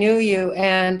before I knew you,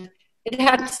 and it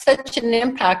had such an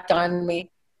impact on me.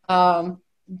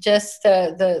 Just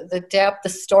the depth, the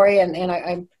story, and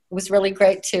it was really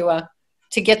great to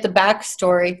get the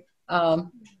backstory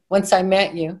once I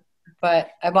met you.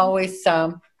 But I've always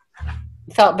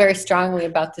felt very strongly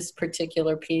about this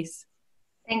particular piece.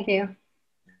 Thank you.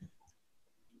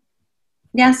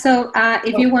 Yeah, so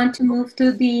if you want to move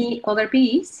to the other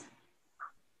piece,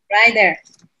 right there.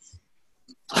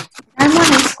 That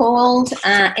one is called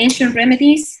Ancient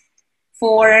Remedies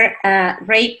for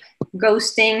Rape,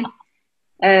 Ghosting,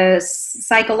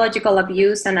 Psychological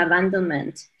Abuse, and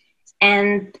Abandonment.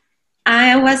 And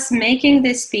I was making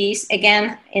this piece,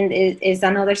 again, is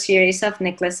another series of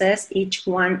necklaces. Each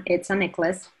one, it's a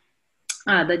necklace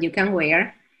that you can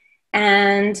wear.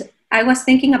 And I was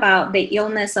thinking about the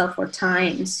illness of our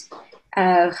times,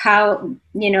 how,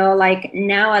 you know, like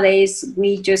nowadays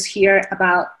we just hear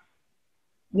about,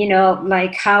 you know,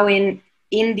 like how in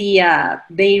India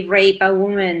they rape a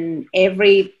woman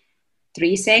every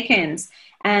 3 seconds.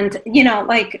 And, you know,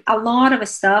 like a lot of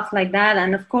stuff like that.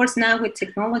 And of course, now with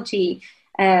technology,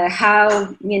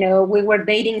 how, you know, we were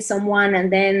dating someone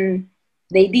and then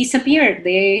they disappeared.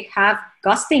 They have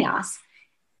ghosting us.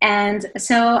 And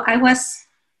so I was,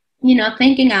 you know,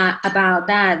 thinking about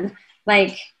that,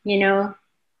 like, you know,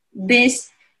 this,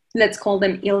 let's call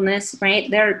them illness, right?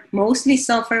 They're mostly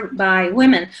suffered by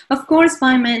women, of course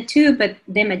by men too, but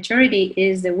the majority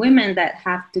is the women that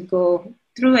have to go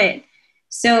through it.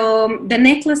 So the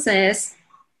necklaces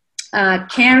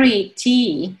carry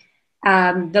tea.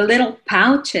 The little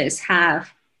pouches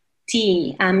have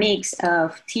tea, a mix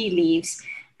of tea leaves.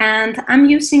 And I'm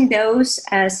using those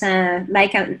as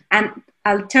like an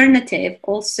alternative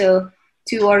also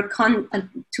to our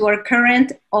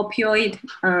current opioid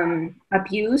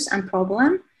abuse and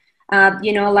problem.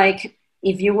 You know, like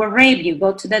if you were raped, you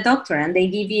go to the doctor and they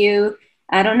give you,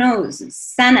 I don't know,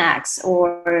 Xanax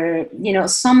or, you know,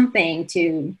 something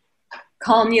to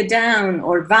calm you down,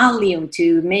 or Valium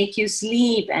to make you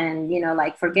sleep and, you know,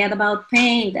 like forget about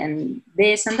pain and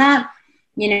this and that,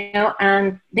 you know,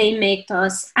 and they make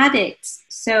us addicts.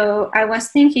 So I was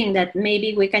thinking that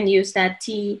maybe we can use that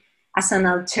tea as an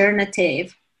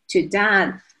alternative to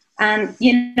that. And,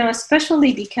 you know,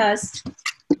 especially because,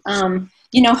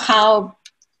 you know, how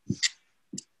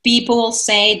people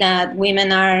say that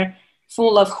women are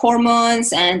full of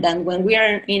hormones, and then when we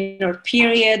are in our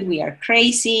period, we are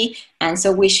crazy. And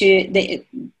so we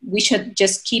should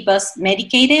just keep us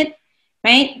medicated,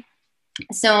 right?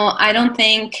 So I don't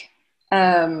think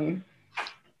that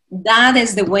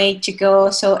is the way to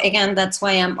go. So again, that's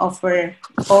why I'm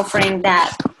offering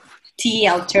that tea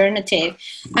alternative.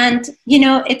 And, you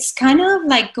know, it's kind of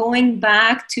like going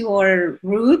back to our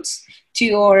roots,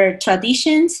 to our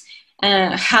traditions,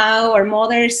 how our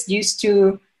mothers used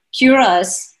to cure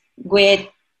us with,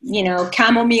 you know,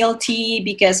 chamomile tea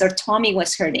because our tummy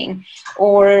was hurting,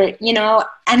 or, you know,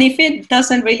 and if it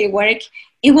doesn't really work,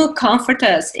 it will comfort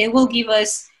us. It will give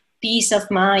us peace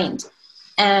of mind.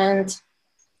 And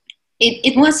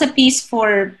it was a piece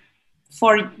for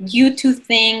for you to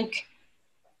think,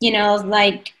 you know,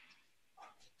 like,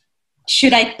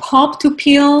 should I pop 2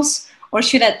 pills or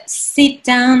should I sit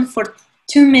down for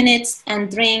 2 minutes and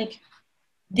drink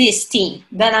this tea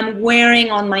that I'm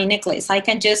wearing on my necklace? I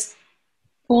can just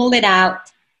pull it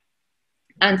out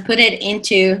and put it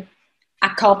into a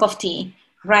cup of tea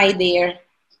right there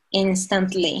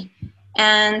instantly.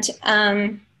 And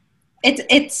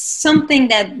it's something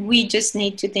that we just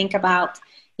need to think about,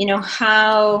 you know,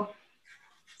 how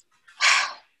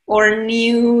our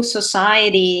new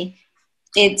society,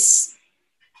 it's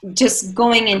just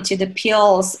going into the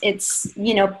pills. It's,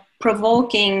 you know,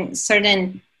 provoking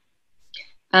certain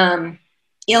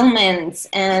ailments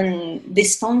and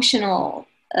dysfunctional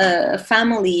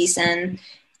families and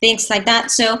things like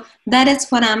that. So that is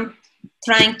what I'm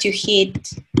trying to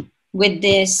hit with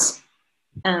this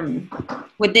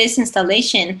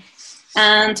installation.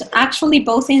 And actually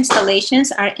both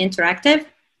installations are interactive.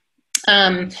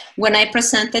 When I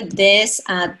presented this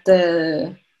at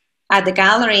the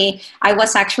gallery, I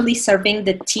was actually serving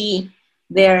the tea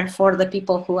there for the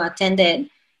people who attended.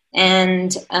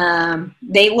 And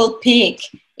they will pick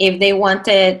if they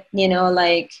wanted, you know,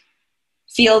 like,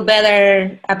 feel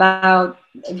better about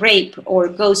rape or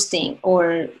ghosting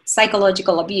or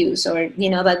psychological abuse, or, you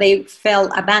know, that they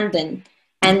felt abandoned.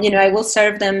 And, you know, I will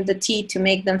serve them the tea to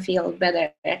make them feel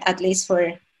better, at least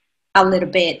for a little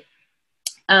bit.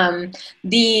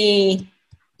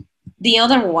 The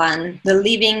other one, the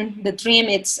Living the Dream,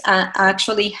 it's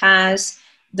actually has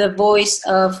the voice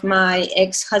of my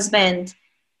ex-husband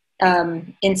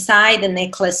inside the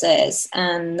necklaces,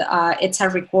 and it's a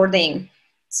recording.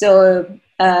 So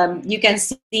you can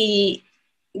see,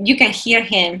 you can hear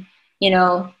him, you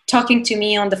know, talking to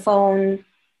me on the phone,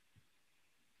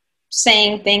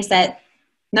 saying things that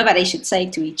nobody should say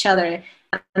to each other.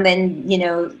 And then, you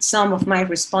know, some of my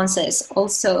responses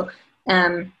also.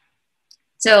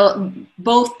 So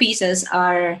both pieces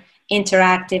are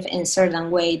interactive in a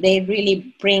certain way. They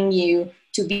really bring you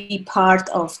to be part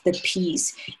of the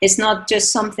piece. It's not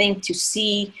just something to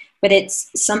see, but it's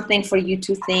something for you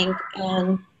to think,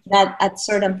 and that at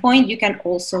certain point you can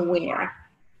also wear,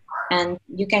 and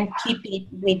you can keep it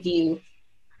with you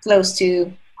close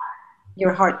to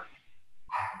your heart.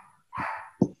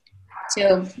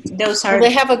 So those are. Well,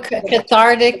 they have a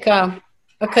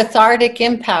cathartic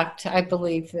impact, I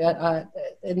believe,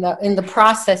 in the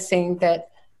processing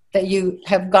that you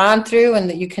have gone through and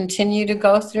that you continue to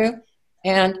go through,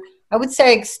 and I would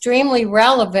say extremely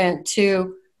relevant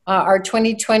to our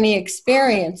 2020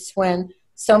 experience, when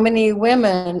so many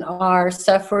women are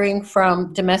suffering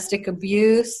from domestic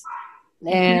abuse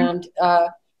and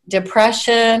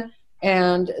depression,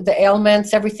 and the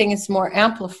ailments. Everything is more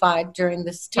amplified during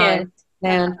this time.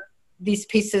 Yes. And these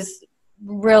pieces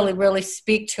really, really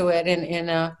speak to it in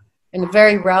a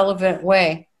very relevant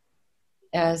way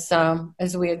as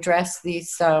we address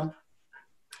these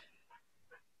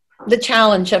the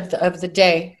challenge of the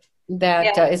day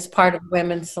that is part of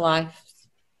women's life.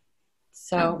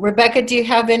 So, Rebecca, do you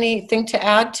have anything to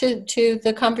add to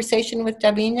the conversation with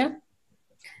Davinia?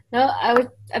 No, I'm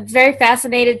very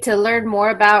fascinated to learn more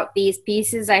about these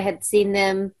pieces. I had seen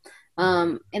them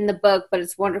in the book, but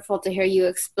it's wonderful to hear you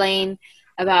explain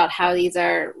about how these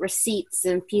are receipts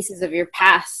and pieces of your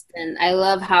past. And I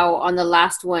love how on the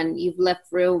last one you've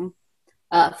left room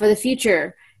for the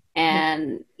future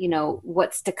and, you know,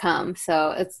 what's to come.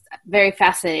 So it's very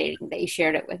fascinating that you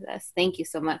shared it with us. Thank you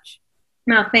so much.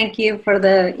 No, thank you for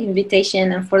the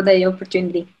invitation and for the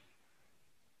opportunity.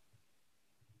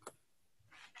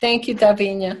 Thank you,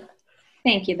 Davinia.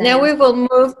 Thank you, Diana. Now we will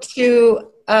move to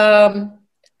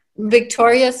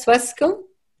Victoria Suescum.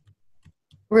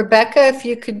 Rebecca, if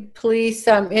you could please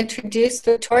introduce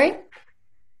Victoria.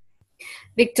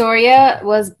 Victoria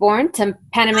was born to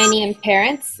Panamanian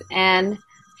parents, and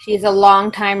she's a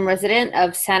longtime resident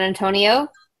of San Antonio.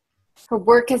 Her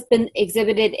work has been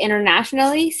exhibited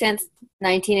internationally since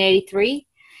 1983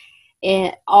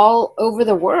 all over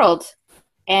the world.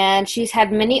 And she's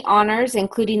had many honors,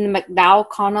 including the McDowell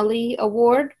Connolly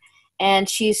Award. And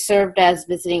she's served as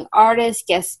visiting artist,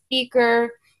 guest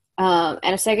speaker, and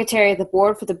a secretary of the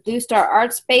board for the Blue Star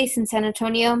Art Space in San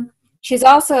Antonio. She's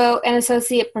also an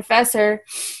associate professor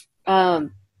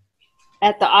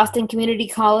at the Austin Community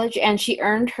College, and she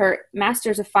earned her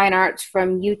Master's of Fine Arts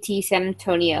from UT San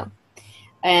Antonio.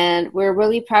 And we're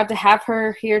really proud to have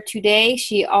her here today.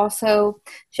 She also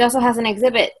has an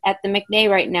exhibit at the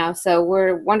McNay right now, so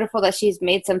we're wonderful that she's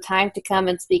made some time to come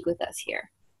and speak with us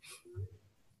here.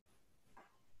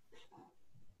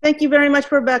 Thank you very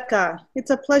much, Rebecca. It's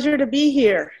a pleasure to be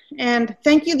here. And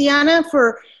thank you, Diana,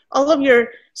 for all of your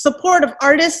support of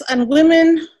artists and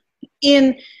women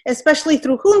especially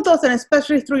through Juntos and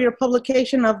especially through your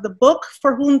publication of the book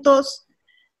for Juntos.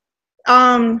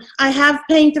 I have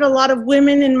painted a lot of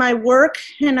women in my work,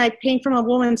 and I paint from a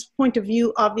woman's point of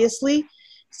view, obviously.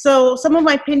 So some of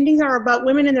my paintings are about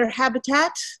women in their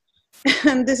habitat.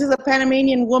 And this is a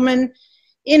Panamanian woman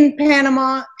in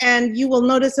Panama, and you will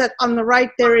notice that on the right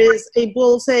there is a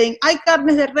bull saying, "Hay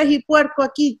carne de res y puerco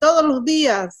aquí todos los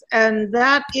días," and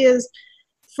that is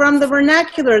from the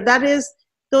vernacular. That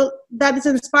is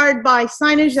inspired by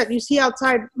signage that you see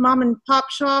outside mom and pop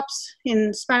shops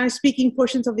in Spanish-speaking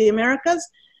portions of the Americas.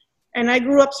 And I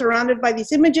grew up surrounded by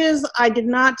these images. I did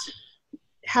not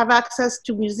have access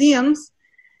to museums,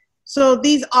 so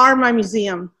these are my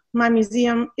museum. My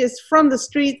museum is from the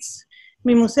streets.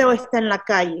 Mi museo está en la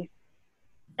calle.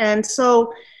 And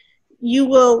so you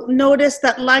will notice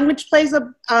that language plays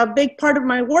a big part of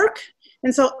my work.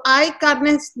 And so hay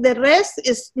carnes de res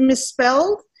is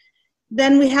misspelled.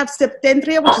 Then we have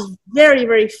septentria, which is very,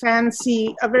 very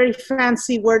fancy, a very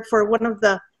fancy word for one of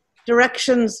the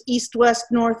directions, east, west,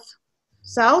 north,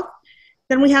 south.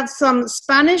 Then we have some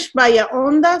Spanish, Bahia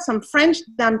Honda, some French,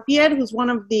 Dampierre, who's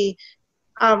one of the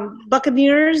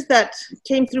buccaneers that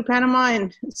came through Panama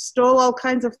and stole all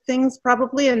kinds of things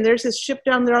probably, and there's his ship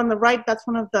down there on the right. That's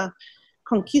one of the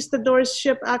conquistadors'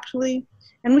 ship actually.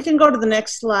 And we can go to the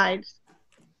next slide.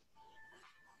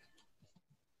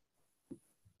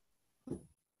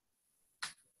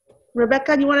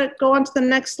 Rebecca, you want to go on to the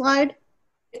next slide?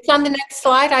 It's on the next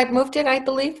slide. I've moved it, I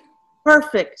believe.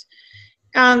 Perfect.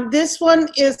 This one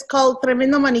is called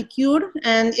Tremendo Manicure,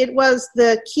 and it was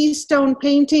the keystone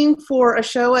painting for a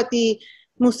show at the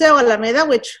Museo Alameda,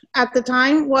 which at the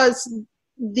time was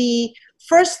the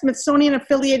first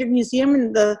Smithsonian-affiliated museum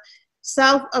in the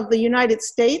south of the United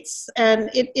States, and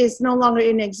it is no longer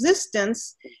in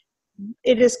existence.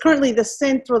 It is currently the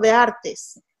Centro de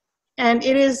Artes, and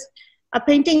it is a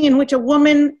painting in which a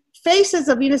woman faces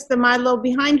a Venus de Milo.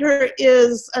 Behind her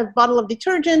is a bottle of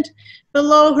detergent.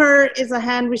 Below her is a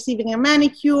hand receiving a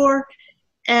manicure.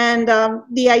 And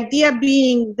the idea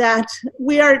being that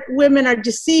women are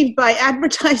deceived by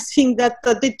advertising that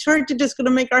the detergent is going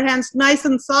to make our hands nice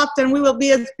and soft and we will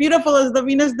be as beautiful as the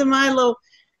Venus de Milo.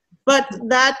 But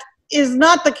that is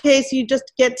not the case. You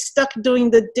just get stuck doing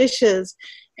the dishes.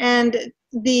 And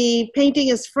the painting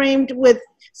is framed with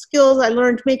skills I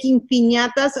learned making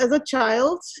piñatas as a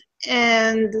child.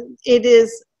 And it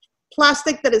is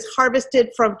plastic that is harvested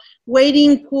from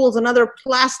wading pools and other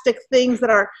plastic things that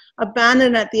are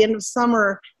abandoned at the end of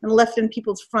summer and left in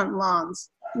people's front lawns.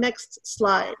 Next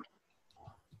slide.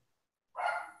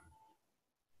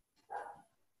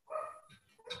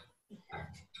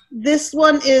 This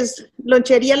one is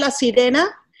Loncheria La Sirena,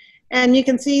 and you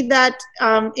can see that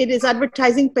it is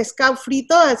advertising pescado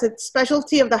frito as its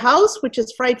specialty of the house, which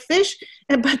is fried fish,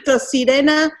 but the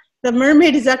sirena, the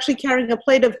mermaid, is actually carrying a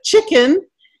plate of chicken.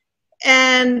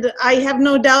 And I have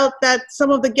no doubt that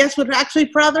some of the guests would actually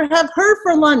rather have her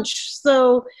for lunch.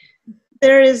 So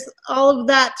there is all of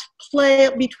that play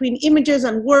between images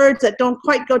and words that don't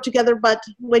quite go together, but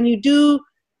when you do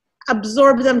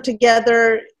absorb them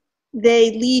together,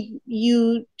 they lead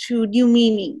you to new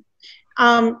meaning.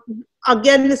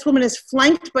 Again, this woman is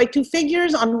flanked by two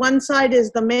figures. On one side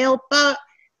is the male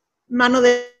Mano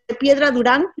de Piedra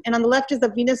Duran, and on the left is the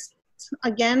Venus,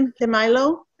 again, de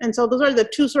Milo. And so those are the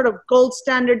two sort of gold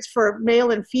standards for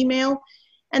male and female.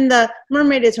 And the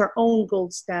mermaid is her own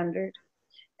gold standard.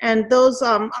 And those,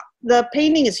 the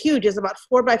painting is huge. It's about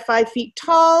 4 by 5 feet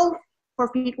tall, 4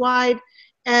 feet wide.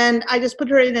 And I just put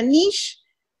her in a niche,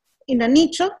 in a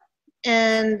nicho.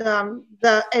 And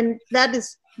that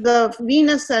is the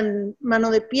Venus and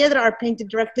Mano de Piedra are painted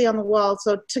directly on the wall.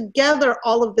 So together,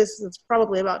 all of this is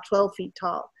probably about 12 feet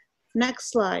tall.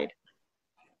 Next slide.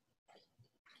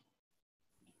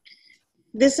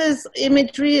 This is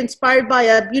imagery inspired by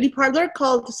a beauty parlor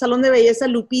called Salón de Belleza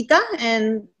Lupita,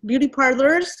 and beauty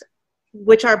parlors,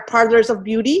 which are parlors of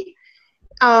beauty,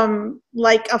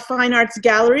 like a fine arts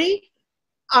gallery,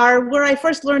 are where I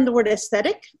first learned the word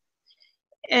aesthetic.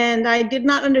 And I did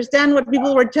not understand what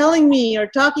people were telling me or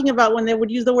talking about when they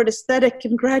would use the word aesthetic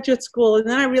in graduate school. And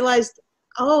then I realized,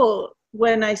 oh,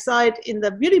 when I saw it in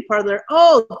the beauty parlor,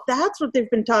 oh, that's what they've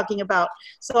been talking about.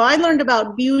 So I learned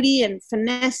about beauty and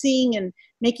finessing and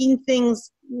making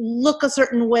things look a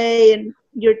certain way and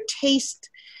your taste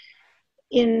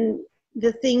in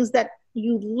the things that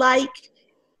you like.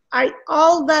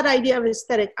 All that idea of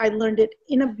aesthetic, I learned it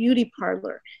in a beauty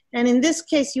parlor. And in this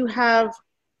case,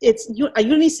 it's a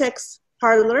unisex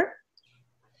parlor.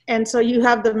 And so you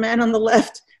have the man on the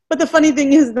left. But the funny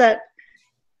thing is that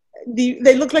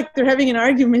they look like they're having an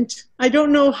argument. I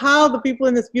don't know how the people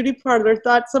in this beauty parlor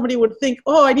thought somebody would think,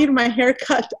 oh, I need my hair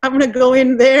cut, I'm gonna go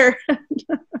in there.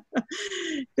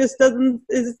 This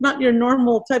is not your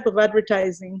normal type of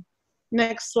advertising.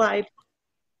 Next slide.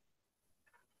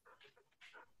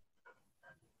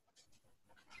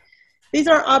 These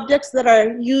are objects that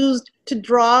are used to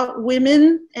draw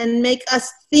women and make us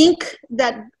think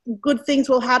that good things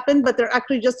will happen, but they're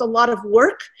actually just a lot of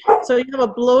work. So you have a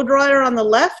blow dryer on the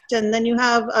left, and then you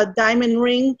have a diamond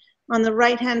ring on the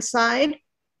right-hand side.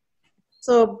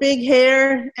 So big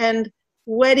hair and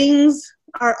weddings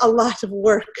are a lot of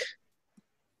work.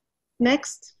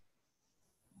 Next.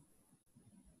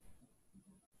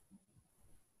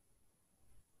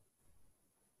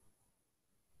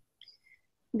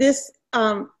 This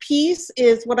piece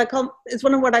is one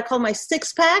of what I call my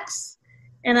 6-packs,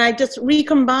 and I just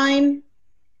recombine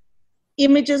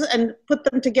images and put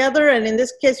them together. And in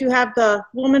this case, you have the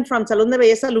woman from Salón de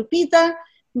Belleza Lupita,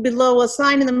 below a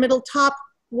sign in the middle top,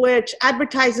 which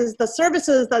advertises the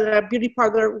services that a beauty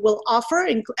parlor will offer.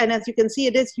 And as you can see,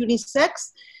 it is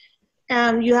unisex.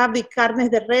 You have the carne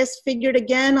de res figured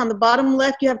again. On the bottom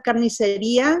left, you have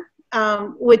carniceria,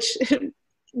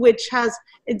 which has,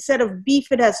 instead of beef,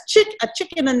 it has a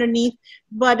chicken underneath,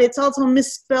 but it's also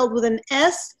misspelled with an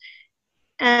S.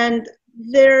 And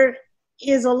there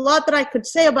is a lot that I could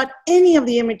say about any of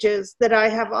the images that I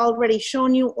have already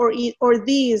shown you, or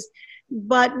these,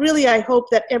 but really I hope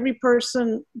that every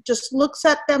person just looks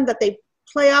at them, that they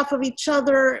play off of each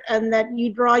other, and that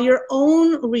you draw your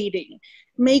own reading.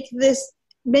 Make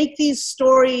these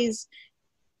stories,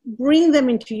 bring them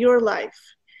into your life.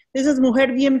 This is Mujer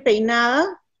Bien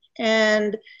Peinada,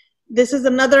 and this is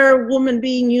another woman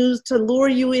being used to lure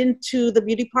you into the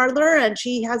beauty parlor, and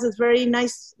she has this very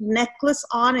nice necklace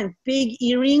on and big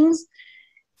earrings.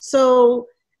 So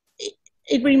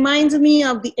it reminds me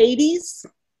of the 80s,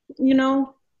 you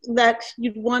know, that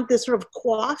you'd want this sort of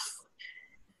coif.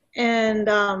 And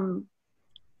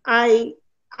I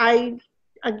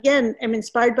again am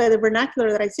inspired by the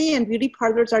vernacular that I see, and beauty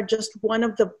parlors are just one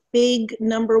of the big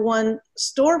 #1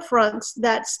 storefronts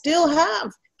that still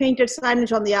have painted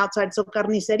signage on the outside. So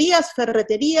carnicerías,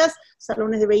 ferreterías,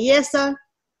 salones de belleza,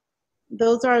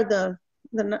 those are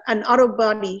and auto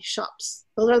body shops.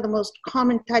 Those are the most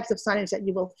common types of signage that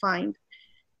you will find.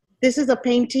 This is a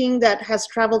painting that has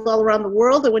traveled all around the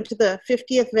world. I went to the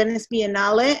 50th Venice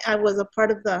Biennale. I was a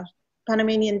part of the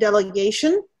Panamanian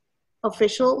delegation,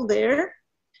 official there.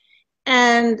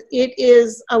 And it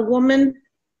is a woman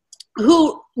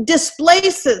who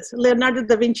displaces Leonardo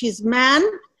da Vinci's man,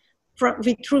 from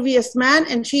Vitruvius Man,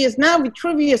 and she is now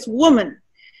Vitruvius Woman.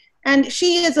 And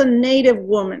she is a native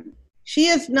woman. She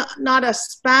is not a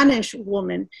Spanish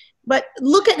woman. But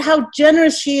look at how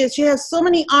generous she is. She has so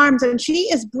many arms, and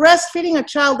she is breastfeeding a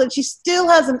child, and she still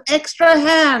has an extra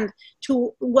hand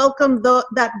to welcome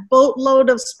that boatload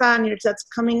of Spaniards that's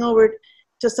coming over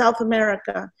to South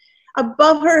America.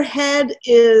 Above her head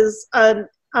is a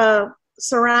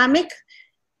ceramic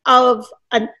of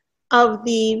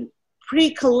the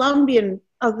pre-Columbian,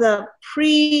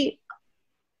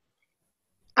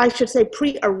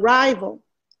 pre-arrival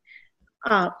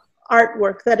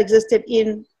artwork that existed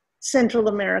in Central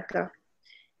America.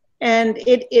 And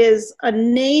it is a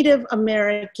Native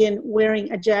American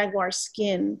wearing a jaguar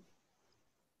skin.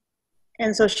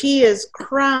 And so she is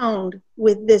crowned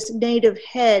with this native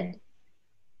head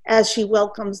as she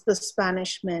welcomes the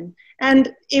Spanish men.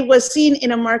 And it was seen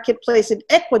in a marketplace in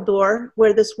Ecuador,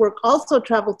 where this work also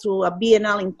traveled to a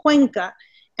Biennale in Cuenca.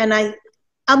 And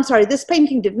I'm sorry, this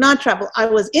painting did not travel. I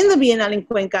was in the Biennale in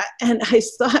Cuenca, and I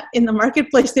saw in the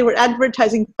marketplace they were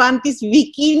advertising panties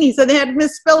bikini, so they had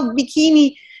misspelled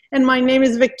bikini, and my name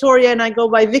is Victoria, and I go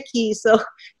by Vicky, so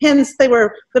hence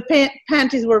the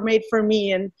panties were made for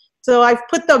me. And so I've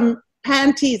put the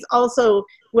panties also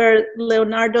where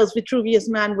Leonardo's Vitruvius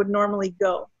Man would normally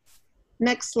go.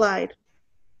 Next slide.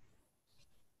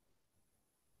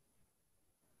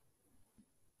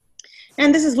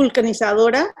 And this is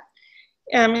Vulcanizadora,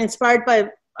 inspired by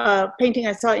a painting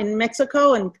I saw in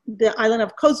Mexico and the island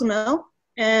of Cozumel.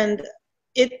 And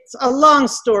it's a long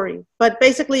story, but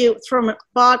basically it's from an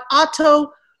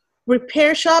auto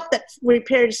repair shop that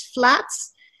repairs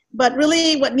flats. But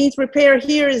really what needs repair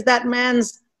here is that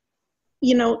man's,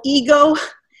 ego,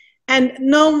 and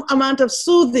no amount of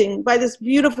soothing by this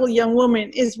beautiful young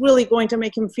woman is really going to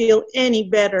make him feel any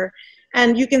better.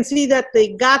 And you can see that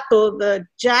the gato, the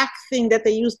jack thing that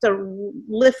they use to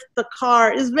lift the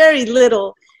car, is very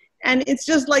little. And it's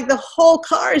just like the whole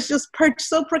car is just perched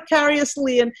so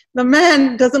precariously, and the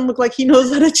man doesn't look like he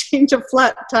knows how to change a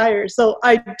flat tire. So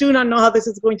I do not know how this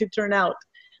is going to turn out.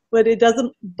 but it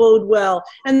doesn't bode well.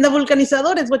 And the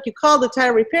vulcanizador is what you call the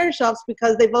tire repair shops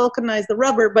because they vulcanize the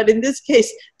rubber, but in this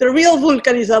case, the real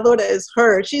vulcanizadora is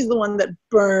her. She's the one that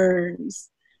burns.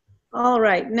 All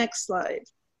right, next slide.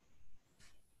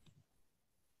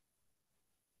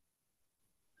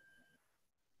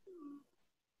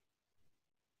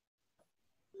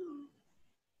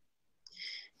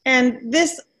 And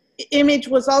this image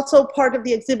was also part of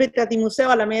the exhibit at the Museo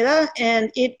Alameda,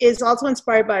 and it is also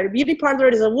inspired by a beauty parlor.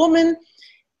 It is a woman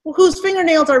whose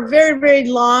fingernails are very, very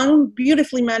long,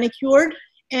 beautifully manicured,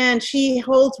 and she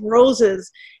holds roses.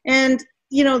 And,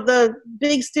 you know, the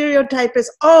big stereotype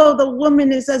is, oh, the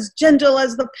woman is as gentle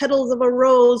as the petals of a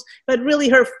rose, but really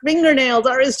her fingernails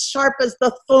are as sharp as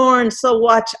the thorns, so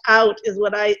watch out is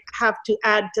what I have to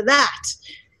add to that.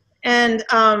 And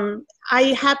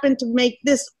I happened to make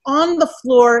this on the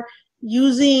floor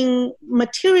using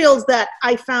materials that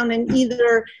I found in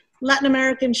either Latin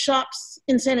American shops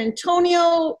in San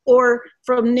Antonio or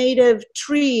from native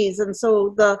trees. And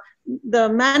so the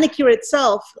manicure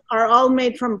itself are all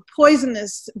made from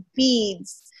poisonous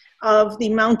beads of the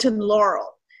mountain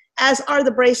laurel, as are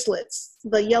the bracelets,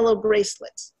 the yellow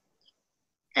bracelets.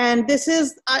 And this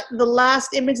is the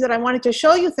last image that I wanted to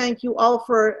show you. Thank you all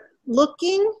for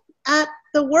looking at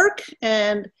the work,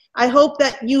 and I hope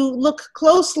that you look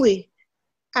closely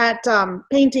at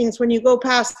paintings when you go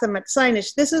past them at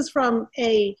signage. This is from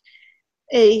a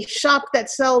shop that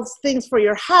sells things for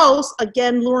your house,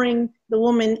 again luring the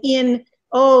woman in,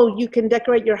 oh, you can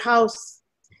decorate your house.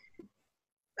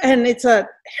 And it's a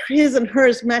his and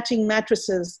hers matching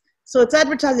mattresses. So it's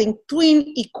advertising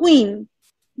twin y queen,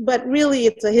 but really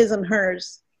it's a his and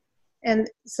hers. And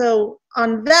so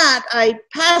on that, I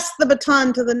pass the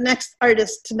baton to the next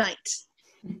artist tonight.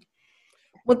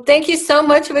 Well, thank you so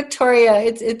much, Victoria.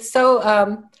 It's so,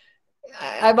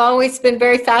 I've always been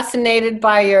very fascinated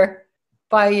by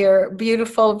your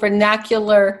beautiful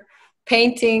vernacular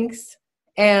paintings.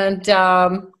 And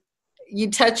you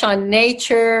touch on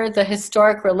nature, the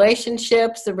historic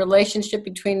relationships, the relationship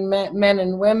between men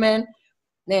and women.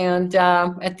 And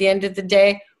at the end of the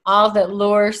day, all that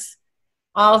lures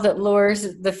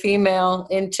the female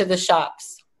into the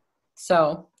shops.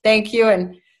 So thank you,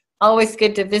 and always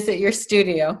good to visit your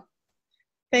studio.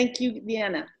 Thank you,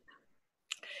 Diana.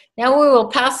 Now we will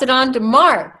pass it on to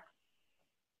Mark.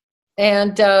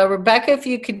 And Rebecca, if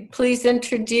you could please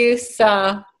introduce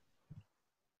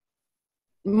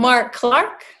Mark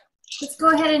Clark. Let's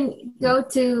go ahead and go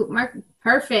to Mark.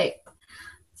 Perfect.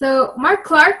 So Mark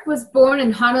Clark was born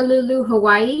in Honolulu,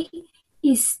 Hawaii.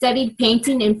 He studied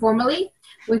painting informally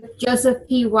with Joseph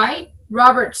P. White,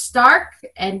 Robert Stark,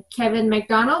 and Kevin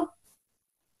McDonald.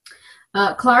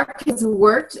 Clark has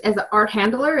worked as an art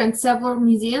handler in several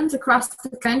museums across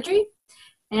the country,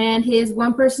 and his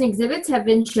one-person exhibits have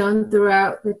been shown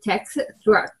throughout the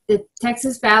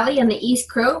Texas Valley and the East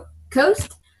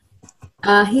Coast.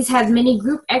 He's had many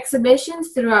group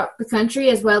exhibitions throughout the country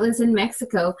as well as in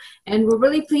Mexico. And we're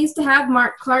really pleased to have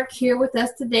Mark Clark here with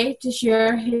us today to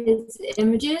share his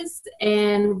images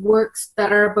and works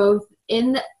that are both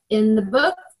in the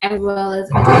book as well as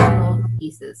original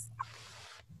pieces.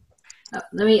 Oh,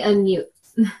 let me unmute.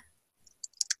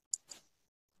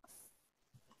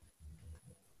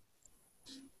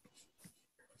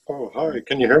 Oh, hi.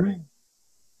 Can you hear me?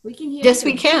 We can hear Yes,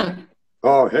 you. we can.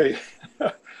 Oh, hey.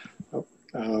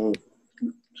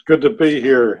 It's good to be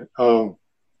here.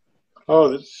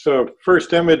 This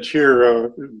first image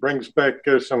here brings back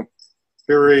some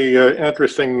very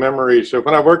interesting memories. So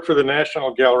when I worked for the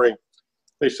National Gallery,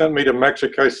 they sent me to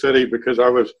Mexico City because I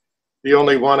was the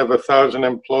only one of 1,000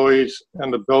 employees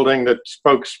in the building that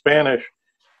spoke Spanish.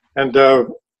 And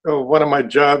one of my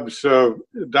jobs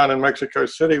down in Mexico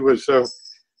City was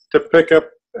to pick up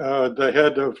the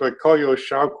head of Coyo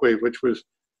Xauqui, which was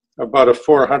about a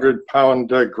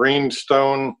 400-pound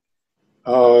greenstone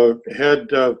head.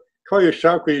 Coyo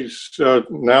Xauqui's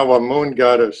now a moon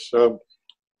goddess.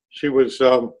 She was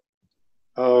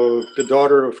the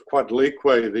daughter of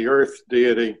Coatlicue, the earth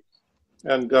deity.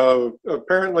 And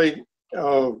apparently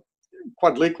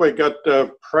Coatlicue got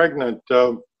pregnant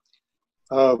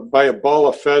by a ball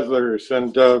of feathers,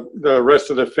 and the rest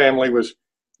of the family was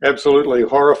absolutely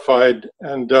horrified,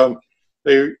 and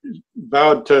they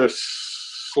vowed to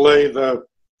slay the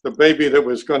baby that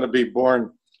was going to be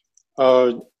born.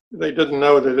 They didn't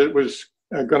know that it was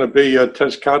going to be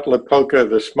Tezcatlipoca,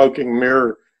 the smoking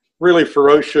mirror, really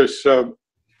ferocious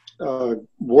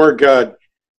war god.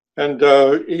 And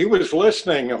he was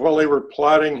listening while they were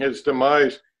plotting his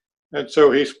demise. And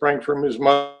so he sprang from his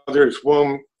mother's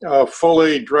womb,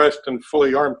 fully dressed and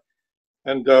fully armed,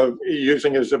 and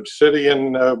using his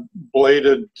obsidian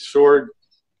bladed sword,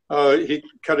 he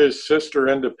cut his sister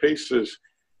into pieces.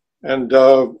 And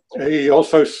he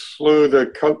also slew the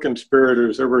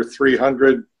co-conspirators. There were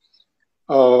 300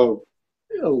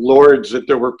 lords that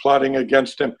they were plotting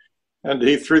against him. And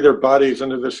he threw their bodies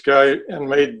into the sky and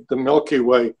made the Milky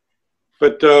Way.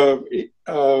 But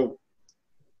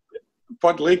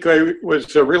Podlique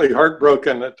was really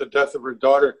heartbroken at the death of her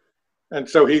daughter. And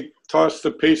so he tossed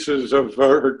the pieces of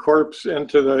her corpse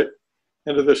into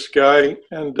the sky,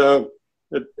 and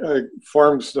it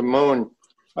forms the moon.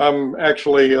 I'm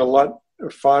actually a lot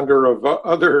fonder of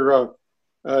other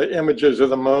images of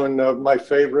the moon. My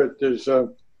favorite is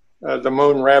the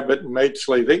moon rabbit in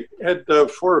Maitsley. They had 4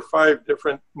 or 5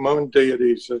 different moon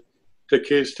deities,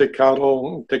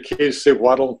 Tequiztecatl,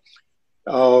 Tequizcihuatl,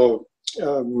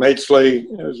 Maitsley,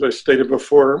 as I stated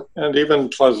before, and even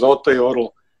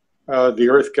Tlazolteotl, the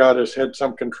earth goddess, had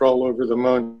some control over the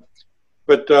moon.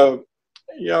 But,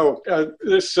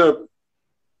 this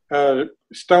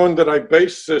stone that I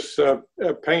based this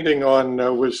painting on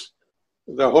was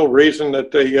the whole reason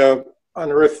that they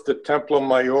unearthed the Templo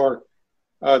Mayor.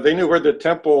 They knew where the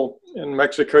temple in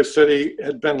Mexico City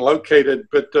had been located,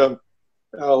 but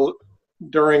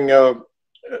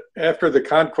after the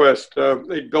conquest,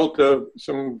 they built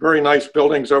some very nice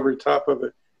buildings over top of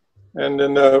it. And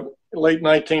in the late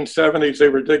 1970s, they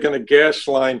were digging a gas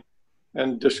line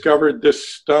and discovered this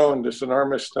stone, this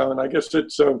enormous stone. I guess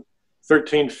it's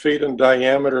 13 feet in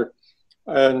diameter,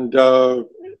 and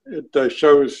it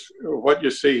shows what you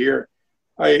see here.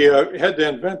 I had to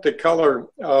invent the color,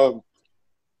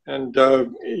 and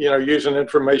using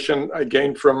information I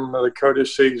gained from the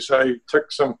codices, I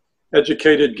took some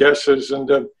educated guesses, and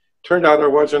turned out I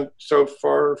wasn't so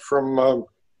far from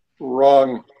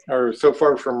wrong, or so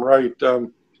far from right.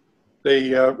 They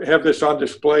have this on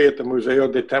display at the Museo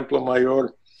de Templo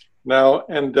Mayor now,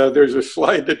 and there's a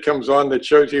slide that comes on that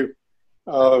shows you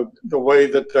the way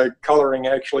that the coloring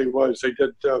actually was. They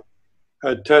did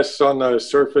tests on the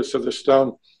surface of the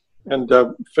stone and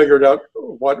figured out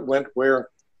what went where.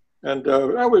 And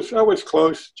I was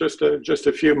close, just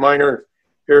a few minor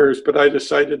errors, but I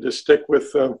decided to stick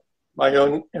with my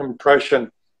own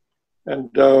impression. And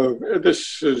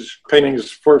this painting is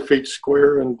 4 feet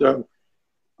square, and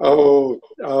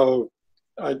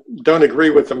I don't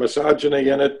agree with the misogyny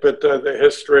in it, but the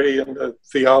history and the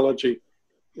theology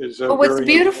is what's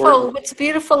beautiful. Important. What's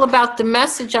beautiful about the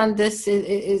message on this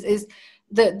is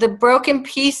the broken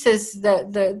pieces,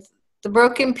 the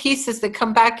broken pieces that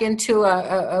come back into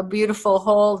a beautiful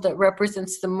whole that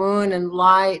represents the moon and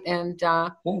light, and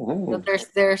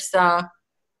there's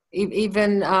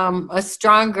even a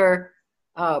stronger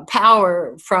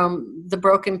power from the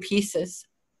broken pieces.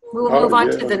 We'll move on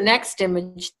to the next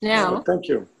image now. Oh, thank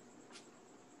you.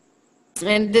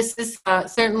 And this is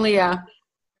certainly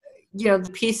the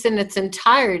piece in its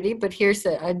entirety, but here's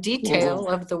a detail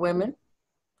of the women.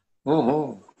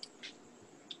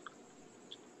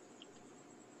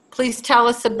 Please tell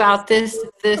us about this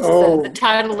the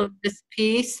title of this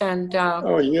piece, and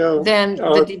then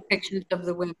the depictions of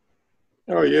the women.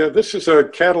 Oh yeah, this is a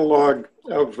catalog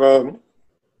of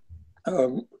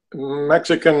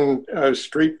Mexican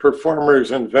street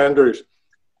performers and vendors,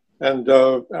 and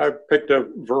I picked a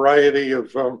variety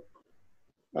of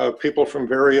people from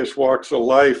various walks of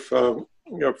life, from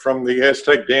the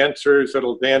Aztec dancers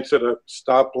that'll dance at a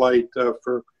stoplight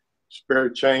for spare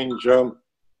change, to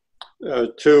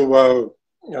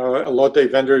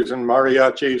elote vendors and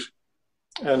mariachis,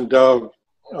 and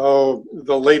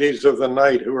the ladies of the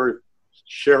night who are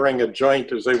sharing a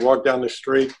joint as they walk down the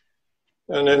street.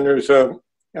 And then there's a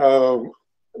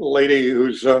lady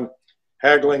who's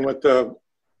haggling with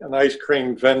an ice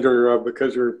cream vendor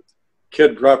because her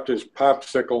kid dropped his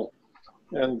popsicle,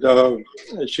 and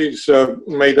she's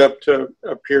made up to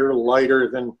appear lighter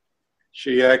than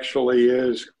she actually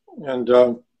is. And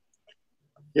I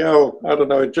don't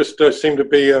know, it just seemed to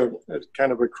be a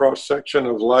kind of a cross section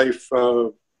of life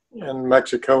in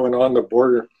Mexico and on the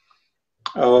border.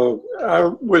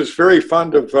 I was very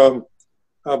fond of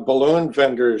balloon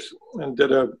vendors and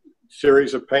did a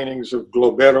series of paintings of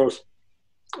globeros,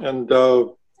 and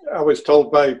I was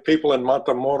told by people in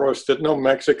Matamoros that no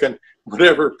Mexican would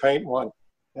ever paint one,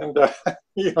 and I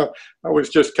was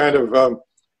just kind of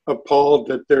appalled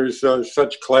that there's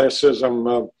such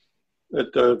classism,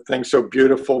 that things so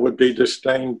beautiful would be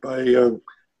disdained by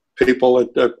people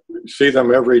that see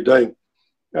them every day.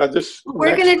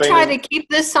 We're going to try to keep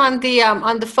this on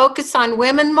the focus on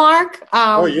women, Mark.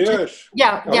 Oh yes.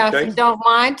 Yeah, if you don't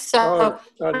mind. So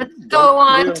let's go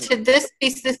on to this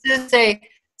piece. This is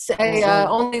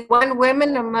only one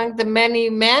woman among the many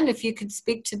men. If you could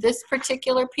speak to this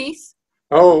particular piece.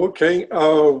 Oh, okay.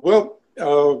 Well,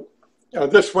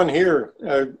 this one here,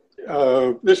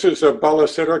 this is a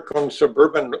balacera con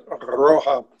suburban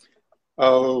roja,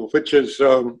 which is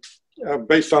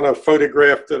based on a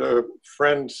photograph that a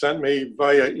friend sent me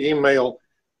via email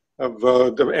of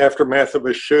the aftermath of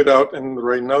a shootout in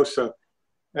Reynosa.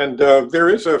 And there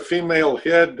is a female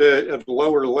head at the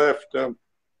lower left.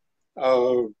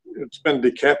 It's been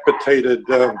decapitated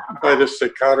by the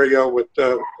sicario with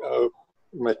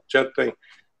machete.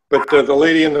 But the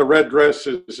lady in the red dress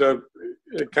is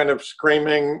kind of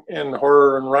screaming in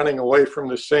horror and running away from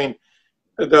the scene.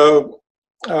 The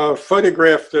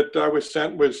photograph that I was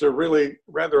sent was really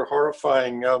rather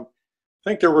horrifying. I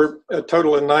think there were a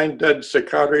total of 9 dead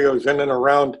sicarios in and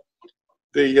around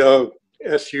the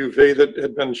SUV that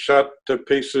had been shot to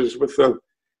pieces with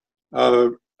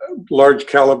a large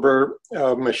caliber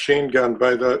machine gun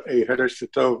by the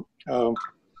Ejército,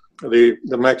 the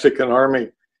Mexican army.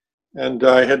 And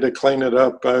I had to clean it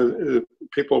up.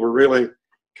 People were really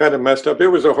kind of messed up. It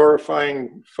was a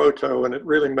horrifying photo, and it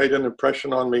really made an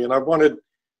impression on me. And I wanted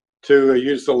to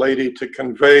use the lady to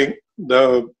convey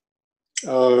the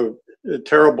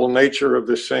terrible nature of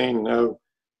the scene.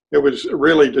 It was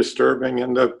really disturbing,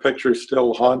 and the picture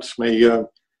still haunts me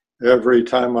every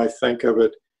time I think of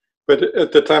it. But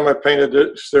at the time I painted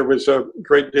it, there was a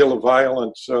great deal of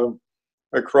violence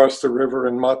across the river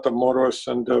in Matamoros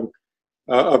and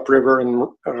upriver in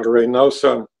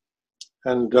Reynosa.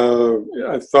 And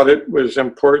I thought it was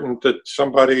important that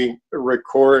somebody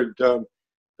record the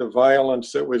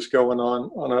violence that was going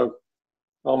on a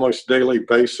almost daily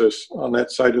basis on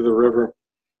that side of the river.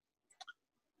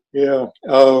 Yeah,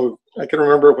 I can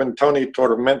remember when Tony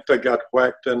Tormenta got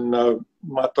whacked in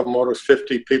Matamoros,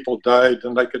 50 people died,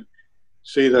 and I could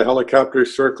see the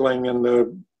helicopters circling and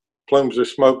the plumes of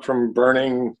smoke from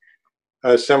burning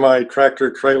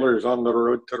semi-tractor trailers on the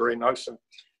road to Reynosa.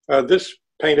 This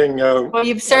painting... well,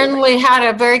 you've certainly had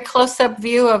a very close-up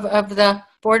view of the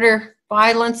border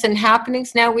violence and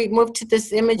happenings. Now we move to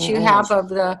this image you have of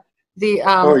the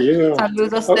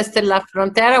Saludos desde la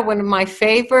Frontera, one of my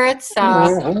favorites.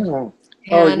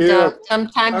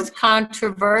 Sometimes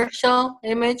controversial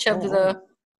image of the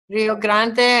Rio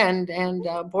Grande and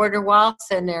border wall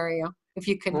scenario. If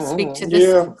you can speak to this.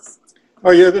 Yeah.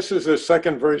 Oh yeah, this is the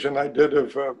second version I did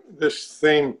of this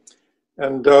theme.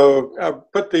 And I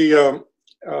put the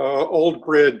old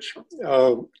bridge,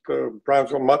 the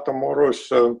Brownsville Matamoros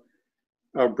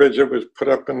bridge that was put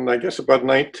up in, I guess, about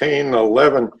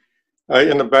 1911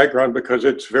 in the background because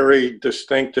it's very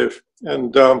distinctive.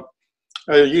 And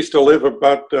I used to live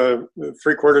about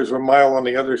 3/4 of a mile on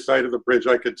the other side of the bridge.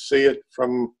 I could see it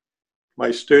from my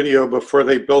studio before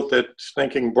they built that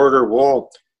stinking border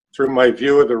wall through my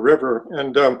view of the river.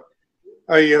 And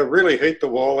I really hate the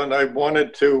wall, and I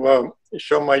wanted to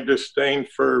show my disdain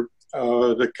for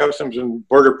the Customs and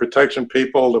Border Protection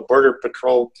people, the Border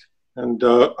Patrol, and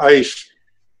ICE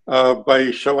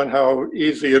by showing how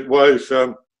easy it was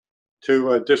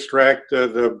to distract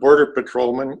the Border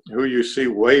Patrolman, who you see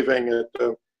waving at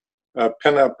the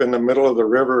pinup in the middle of the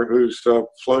river, who's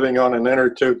floating on an inner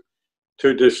tube,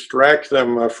 to distract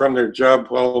them from their job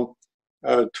while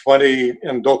 20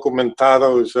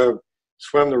 indocumentados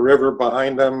swim the river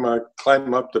behind them,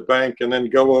 climb up the bank, and then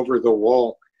go over the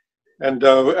wall. And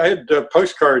I had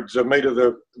postcards made of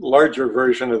the larger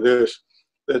version of this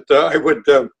that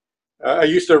I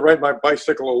used to ride my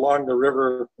bicycle along the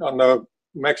river on the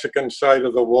Mexican side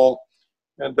of the wall.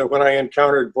 And when I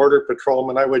encountered Border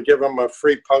Patrolmen, I would give them a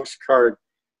free postcard.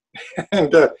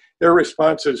 And their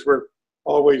responses were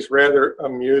always rather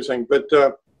amusing. But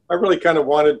I really kind of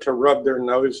wanted to rub their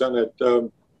nose in it.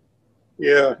 The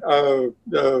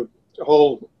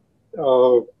whole,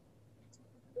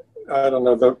 I don't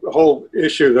know, the whole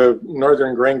issue, the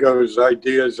Northern Gringos'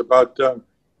 ideas about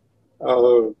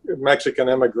Mexican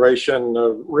immigration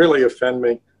really offend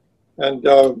me. And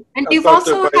you've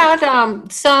also had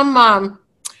some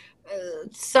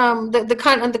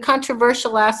the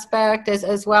controversial aspect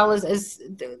as well as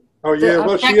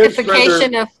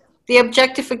the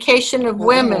objectification of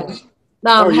women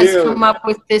has come up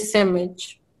with this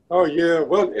image. Oh yeah,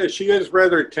 well she is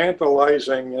rather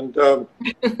tantalizing, and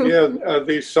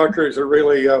these suckers are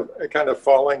really kind of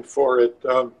falling for it.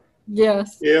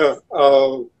 Yes. Yeah.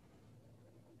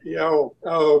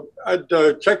 I'd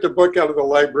checked a book out of the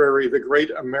library, The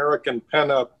Great American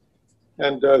Pinup,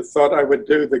 and thought I would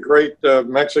do the Great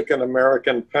Mexican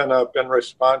American Pinup in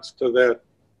response to that.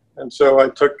 And so I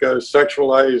took a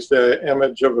sexualized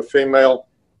image of a female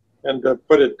and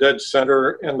put it dead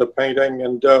center in the painting,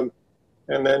 and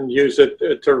then use it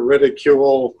to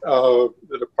ridicule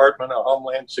the Department of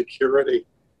Homeland Security.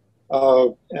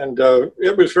 And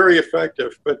it was very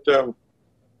effective, but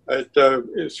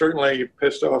it certainly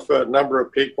pissed off a number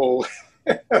of people,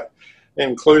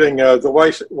 including the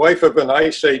wife of an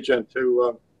ICE agent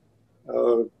who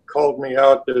called me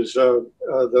out as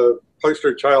the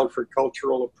poster child for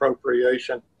cultural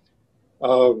appropriation.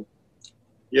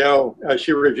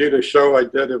 She reviewed a show I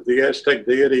did of the Aztec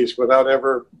deities without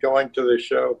ever going to the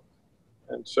show.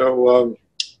 And so...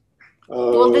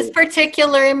 well, this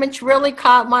particular image really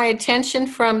caught my attention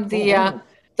from the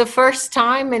first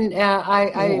time, and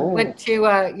I went to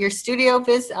your studio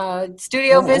visit,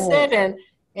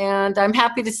 and I'm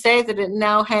happy to say that it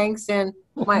now hangs in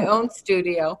my own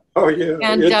studio. Oh yeah,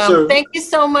 and thank you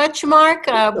so much, Mark.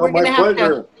 We're going to have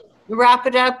to wrap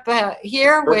it up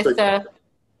here. Perfect. With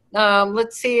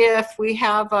let's see if we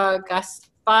have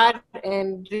Gaspar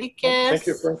Enriquez. Thank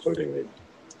you for including me.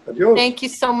 Adios. Thank you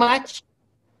so much.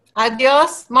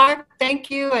 Adios, Mark.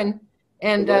 Thank you, and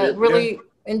really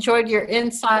enjoyed your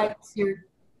insights, your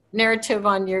narrative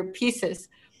on your pieces.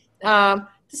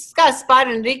 This is Gaspar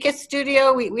Enriquez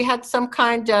studio. We had some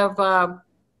kind of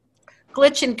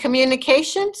glitch in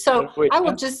communication, so I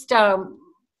will just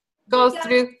go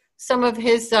through some of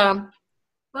his.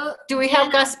 Do we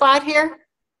have Gaspar here?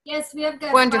 Yes, we have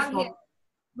Gaspar. Wonderful. Here.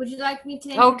 Would you like me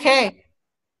to? Okay,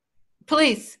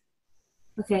 please.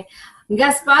 Okay.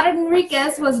 Gaspar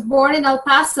Enriquez was born in El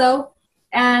Paso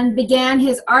and began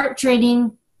his art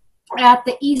training at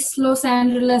the East Los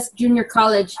Angeles Junior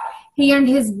College. He earned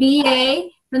his BA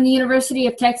from the University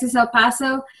of Texas, El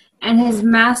Paso, and his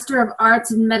Master of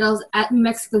Arts in Metals at New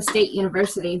Mexico State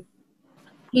University.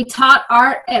 He taught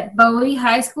art at Bowie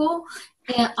High School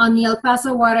on the El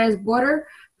Paso Juarez border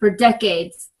for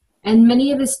decades, and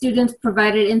many of his students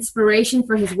provided inspiration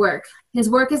for his work. His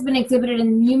work has been exhibited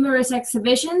in numerous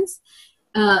exhibitions,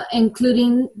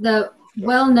 including the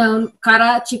well-known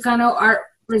Cara Chicano Art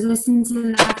Resistance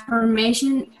and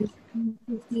Affirmation,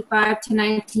 1955 to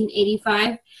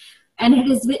 1985, and it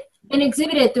has been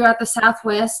exhibited throughout the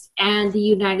Southwest and the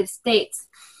United States.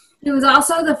 He was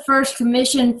also the first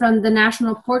commission from the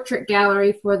National Portrait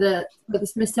Gallery for the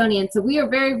Smithsonian. So we are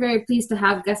very, very pleased to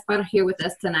have Gaspar here with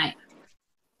us tonight.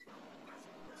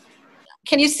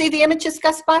 Can you see the images,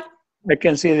 Gaspar? I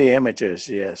can see the images,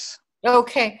 yes.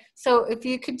 Okay, so if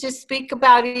you could just speak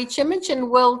about each image and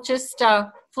we'll just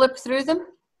flip through them.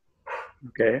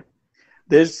 Okay.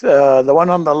 This, the one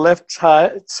on the left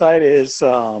side is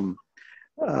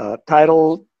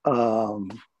titled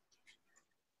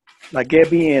La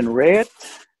Gebbie in Red.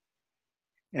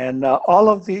 And all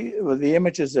of the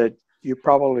images that you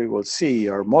probably will see,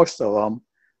 or most of them,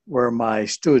 were my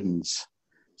students.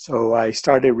 So I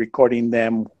started recording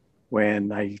them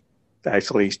when I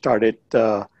actually started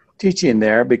teaching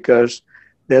there, because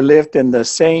they lived in the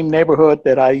same neighborhood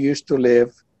that I used to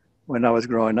live when I was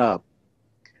growing up.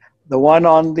 The one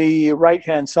on the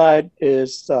right-hand side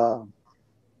is La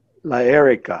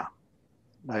Erica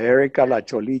La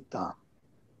Cholita.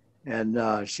 And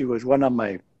she was one of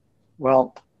my,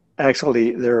 well,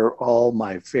 actually, they're all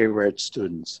my favorite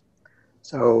students.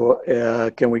 So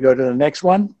can we go to the next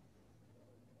one?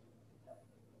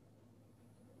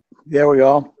 There we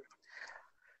go.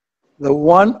 The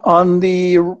one on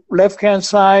the left-hand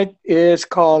side is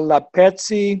called La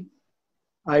Petsy.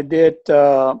 I did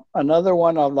another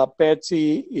one of La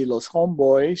Petsy y los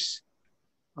Homeboys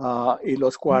y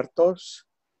los Cuartos.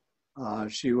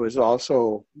 She was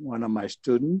also one of my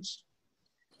students.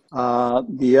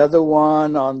 The other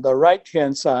one on the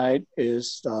right-hand side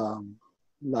is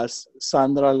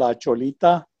Sandra La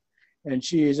Cholita, and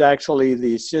she is actually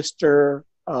the sister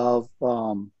of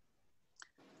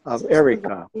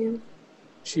Erica.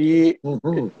 She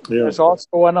is also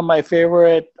one of my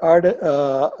favorite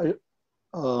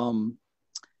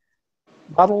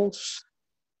models.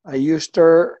 I used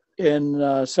her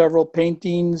in several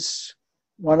paintings.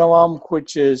 One of them,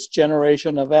 which is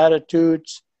Generation of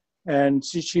Attitudes, and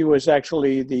she was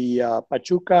actually the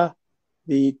Pachuca,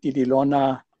 the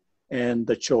Tirilona, and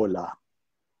the Chola.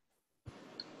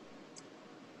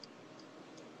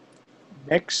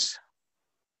 Next.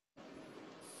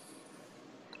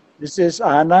 This is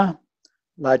Ana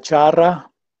La Charra.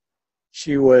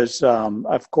 She was,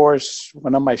 of course,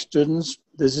 one of my students.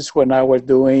 This is when I was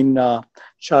doing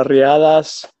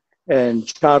charreadas and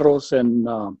charros and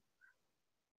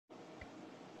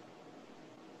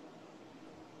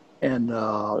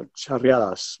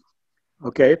charreadas.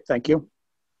 Okay, thank you.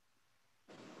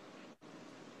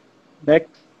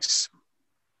 Next.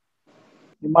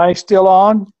 Am I still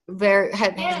on? There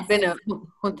had been a...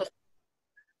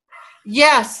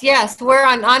 Yes, yes, we're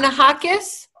on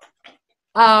Anahaquis.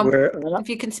 If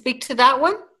you can speak to that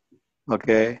one.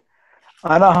 Okay.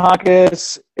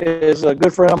 Anahaquis is a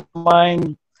good friend of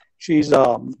mine. She's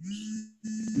um,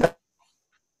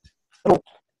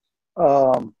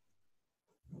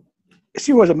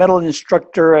 she was a metal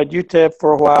instructor at UTEP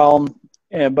for a while,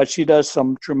 but she does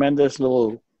some tremendous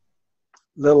little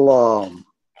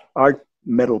art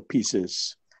metal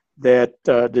pieces that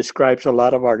describes a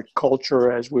lot of our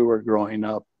culture as we were growing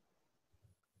up.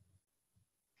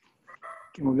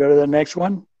 Can we go to the next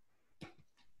one?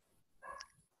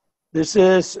 This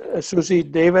is Susie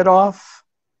Davidoff,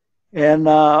 and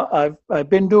I've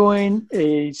been doing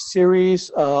a series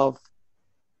of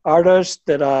artists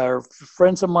that are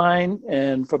friends of mine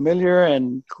and familiar,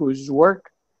 and whose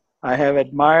work I have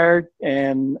admired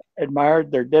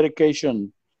their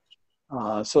dedication.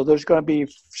 So there's going to be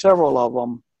several of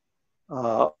them,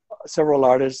 several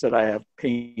artists that I have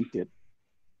painted.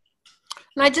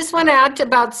 And I just want to add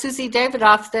about Susie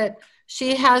Davidoff that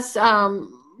she has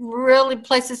really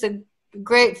places a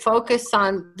great focus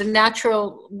on the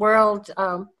natural world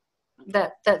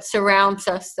that surrounds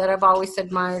us, that I've always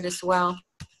admired as well.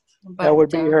 But, that would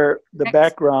be the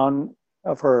background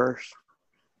of hers.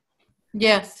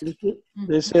 Yes.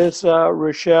 This is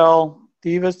Rochelle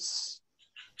Davis,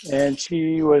 and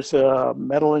she was a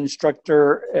metal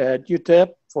instructor at UTEP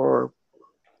for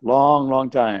a long, long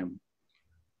time.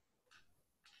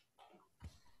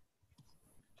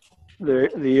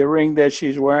 The earring that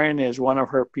she's wearing is one of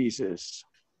her pieces.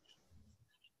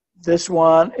 This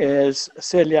one is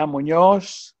Celia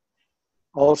Munoz,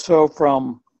 also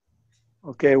from,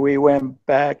 okay, we went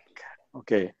back,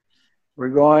 okay. We're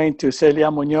going to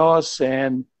Celia Munoz,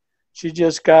 and she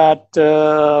just got,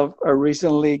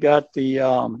 recently got the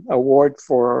award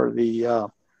for the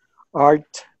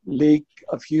Art League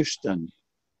of Houston.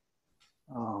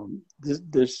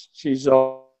 She's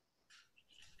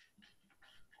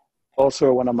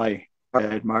also one of my, I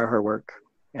admire her work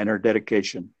and her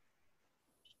dedication.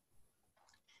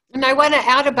 And I want to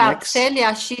add about Next.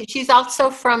 Celia. She's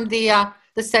also from the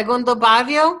Segundo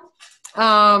Barrio,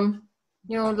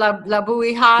 you know, La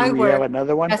Bui High, Do we where have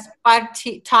another one? Gaspar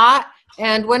taught.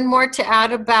 And one more to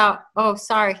add about, oh,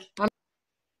 sorry.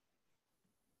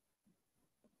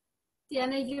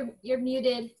 Diana, you're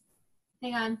muted.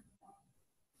 Hang on.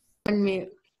 Unmute.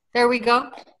 There we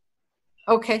go.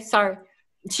 Okay, sorry.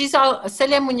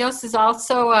 Celia Munoz is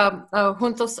also a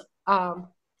Juntos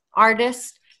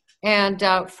artist, and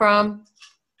from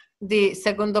the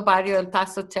Segundo Barrio, El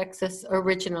Paso, Texas,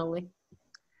 originally.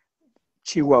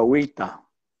 Chihuahuita.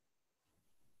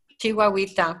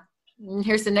 Chihuahuita. And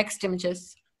here's the next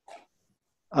images.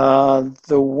 The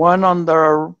one on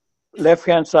the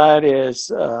left-hand side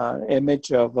is an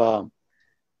image of a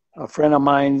friend of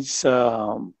mine's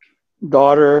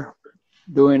daughter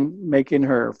making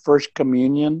her first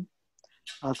communion.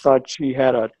 I thought she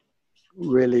had a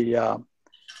really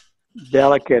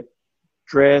delicate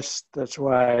dress. That's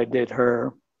why I did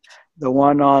her. The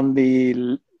one on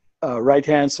the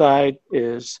right-hand side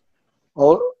is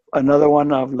another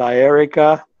one of La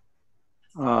Erica.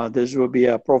 This will be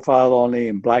a profile only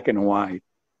in black and white.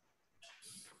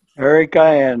 Erica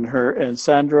and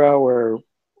Sandra were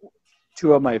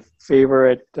two of my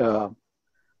favorite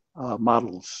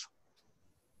models.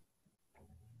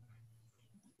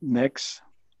 Next.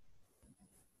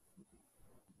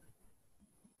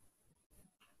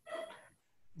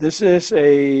 This is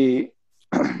a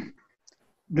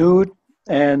nude,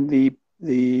 and the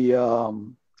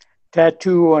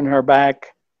tattoo on her back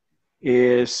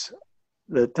is,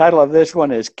 the title of this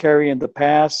one is Carrying the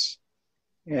Past,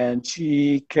 and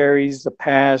she carries the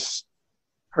past,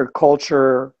 her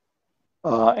culture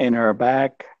in her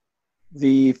back.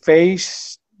 The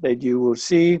face that you will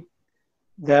see,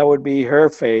 that would be her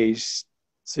face.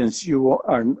 Since you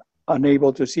are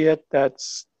unable to see it,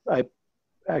 I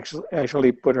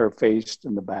actually put her face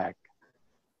in the back.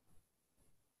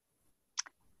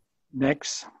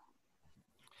 Next.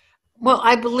 Well,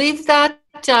 I believe that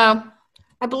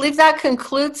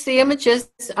concludes the images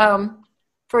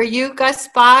for you,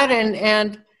 Gaspar,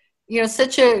 and you know,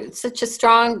 such a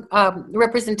strong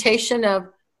representation of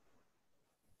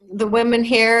the women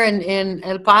here in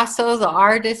El Paso, the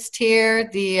artists here,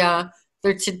 the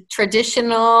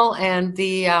traditional and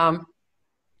the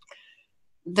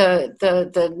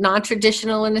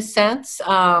non-traditional in a sense.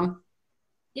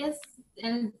 Yes,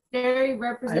 and very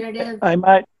representative. I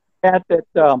might add that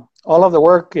all of the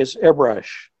work is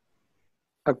airbrush,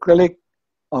 acrylic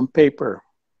on paper.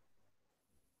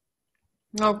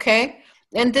 Okay.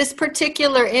 And this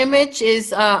particular image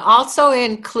is also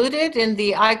included in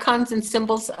the Icons and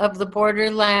Symbols of the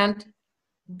Borderland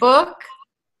book,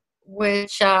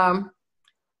 which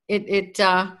it's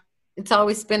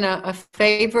always been a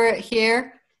favorite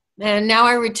here. And now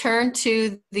I return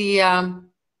to the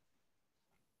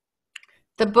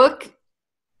the book.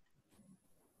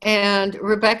 And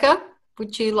Rebecca,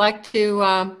 would you like to?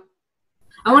 I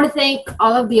want to thank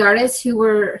all of the artists who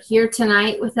were here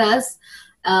tonight with us,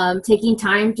 taking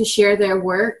time to share their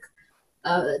work.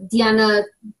 Diana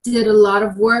did a lot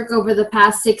of work over the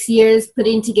past 6 years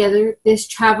putting together this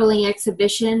traveling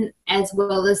exhibition as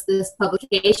well as this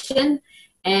publication.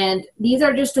 And these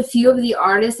are just a few of the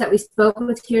artists that we spoke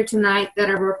with here tonight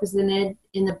that are represented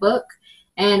in the book.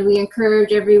 And we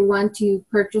encourage everyone to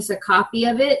purchase a copy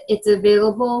of it. It's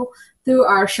available through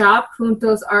our shop,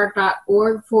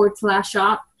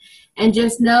 juntosart.org/shop. And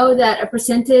just know that a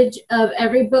percentage of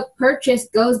every book purchase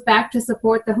goes back to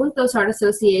support the Juntos Art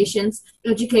Association's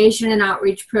education and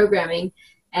outreach programming.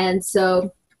 And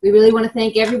so we really want to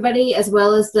thank everybody, as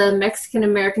well as the Mexican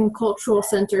American Cultural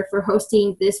Center, for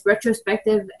hosting this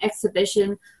retrospective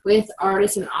exhibition with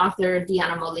artist and author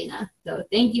Diana Molina. So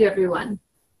thank you, everyone.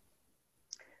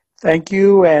 Thank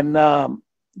you. And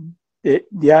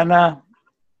Diana,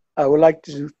 I would like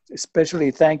to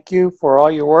especially thank you for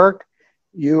all your work.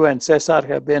 You and Cesar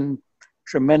have been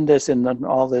tremendous in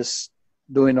all this,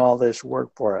 doing all this work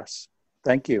for us.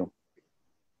 Thank you.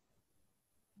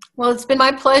 Well, it's been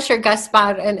my pleasure,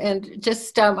 Gaspar, and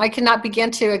just I cannot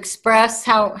begin to express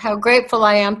how grateful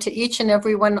I am to each and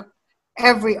every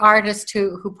artist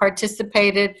who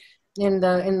participated in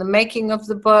the making of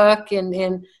the book,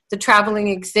 in the traveling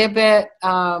exhibit.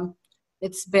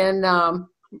 It's been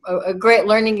a great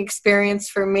learning experience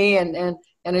for me, and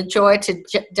a joy to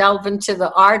delve into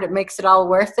the art. It makes it all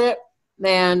worth it.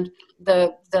 And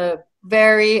the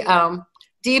very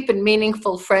deep and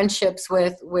meaningful friendships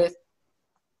with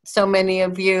so many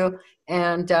of you.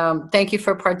 And thank you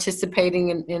for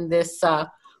participating in this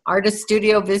artist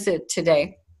studio visit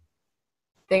today.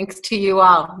 Thanks to you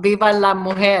all. Viva la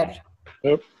mujer.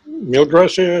 Yep. Mil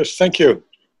gracias. Thank you.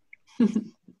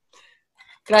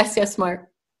 Gracias, Mark.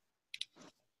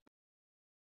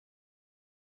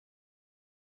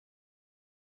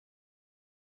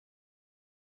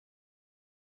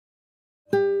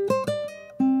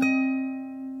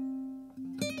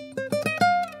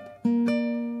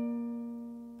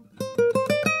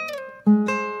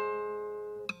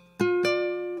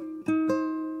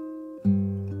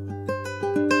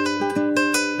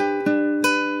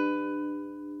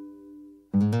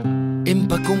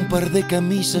 Empacó un par de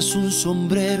camisas, un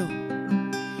sombrero,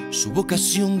 su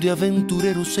vocación de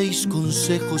aventurero, 6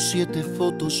 consejos, 7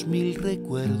 fotos, 1000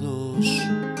 recuerdos.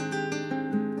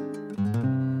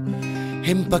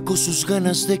 Empacó sus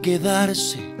ganas de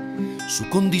quedarse, su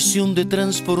condición de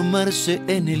transformarse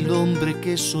en el hombre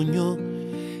que soñó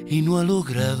y no ha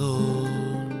logrado.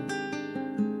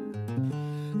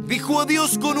 Dijo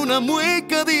adiós con una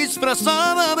mueca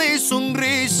disfrazada de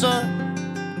sonrisa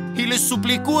y le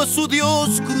suplicó a su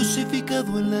Dios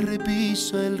crucificado en la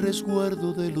repisa el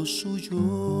resguardo de los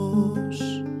suyos,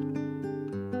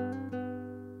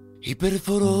 y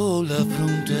perforó la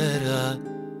frontera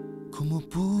como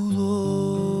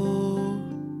pudo.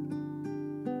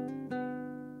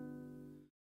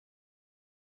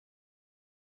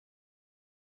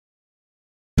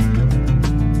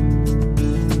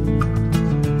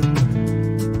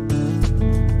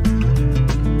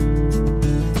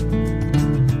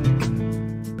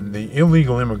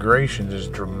 Illegal immigration is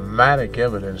dramatic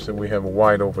evidence that we have a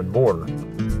wide open border.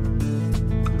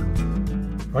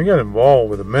 I got involved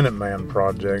with the Minuteman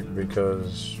Project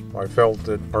because I felt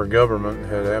that our government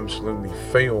had absolutely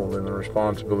failed in the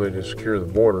responsibility to secure the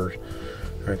borders.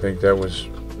 I think that was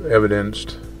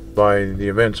evidenced by the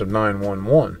events of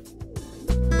 9/11.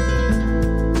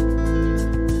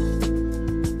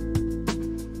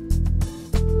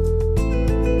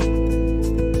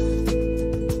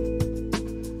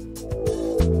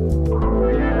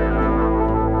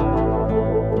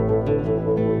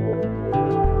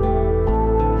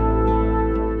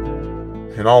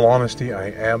 In all honesty,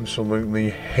 I absolutely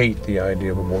hate the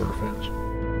idea of a border fence.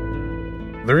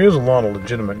 There is a lot of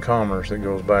legitimate commerce that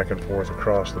goes back and forth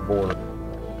across the border.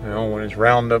 You know, when it's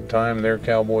roundup time, their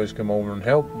cowboys come over and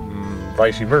help, and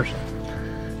vice versa.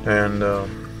 And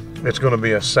it's going to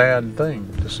be a sad thing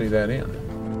to see that end.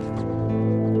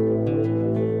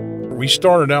 We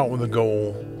started out with the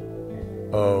goal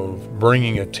of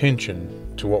bringing attention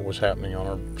to what was happening on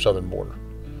our southern border.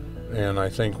 And I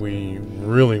think we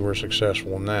really were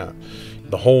successful in that.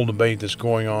 The whole debate that's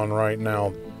going on right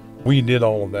now, we did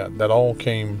all of that. That all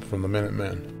came from the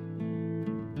Minutemen.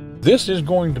 This is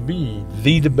going to be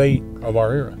the debate of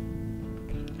our era.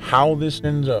 How this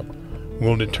ends up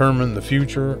will determine the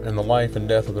future and the life and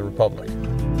death of the Republic.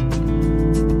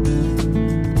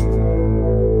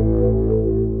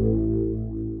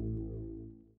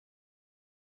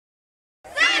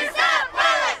 Cesar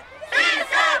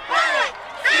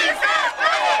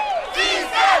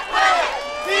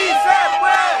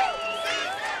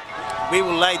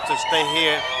to stay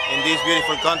here in this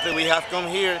beautiful country. We have come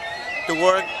here to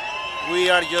work. We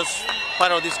are just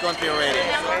part of this country already.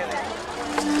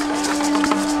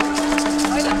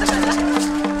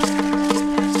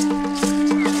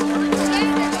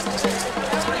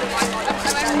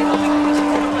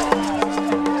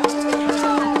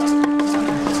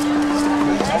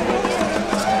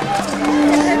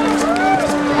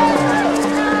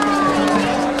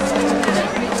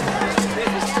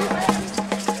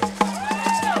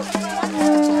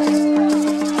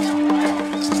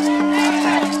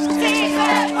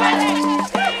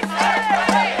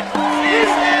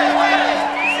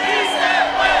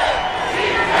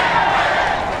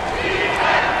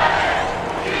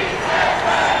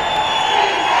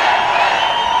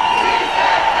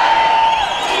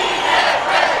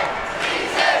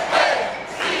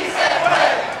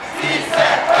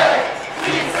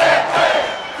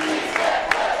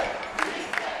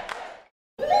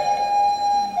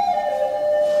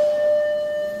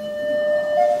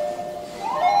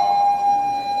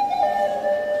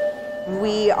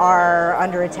 We are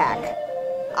under attack.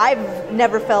 I've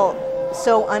never felt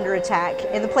so under attack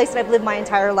in the place that I've lived my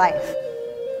entire life.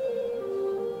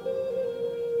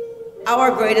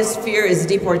 Our greatest fear is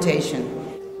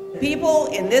deportation. People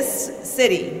in this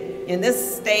city, in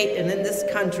this state, and in this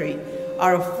country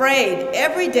are afraid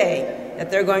every day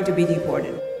that they're going to be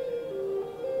deported.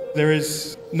 There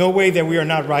is no way that we are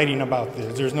not writing about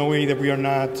this. There's no way that we are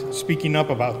not speaking up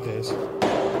about this.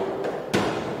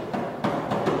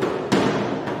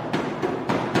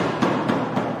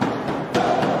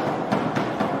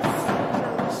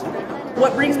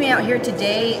 What brings me out here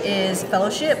today is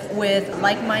fellowship with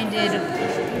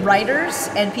like-minded writers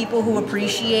and people who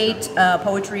appreciate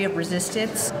poetry of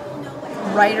resistance,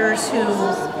 writers who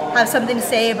have something to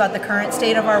say about the current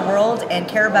state of our world and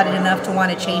care about it enough to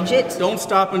want to change it. Don't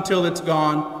stop until it's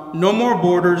gone. No more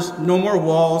borders, no more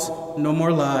walls, no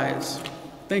more lies.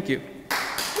 Thank you.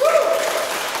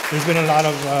 There's been a lot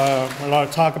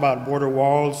of talk about border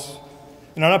walls,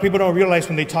 and a lot of people don't realize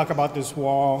when they talk about this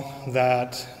wall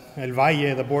that El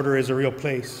Valle, the border, is a real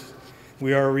place.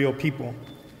 We are a real people.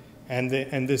 And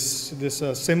this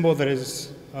symbol that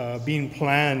is being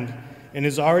planned and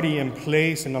is already in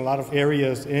place in a lot of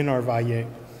areas in our Valle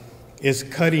is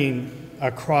cutting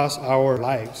across our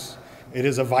lives. It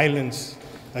is a violence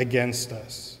against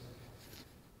us.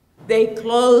 They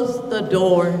closed the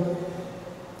door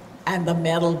and the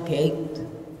metal gate,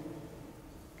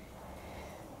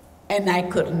 and I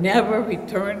could never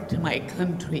return to my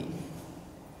country,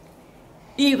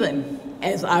 even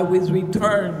as I was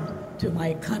returned to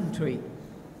my country.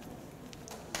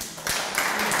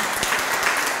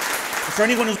 For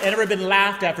anyone who's ever been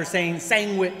laughed at for saying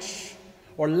sandwich,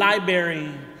 or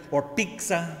library, or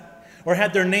pizza, or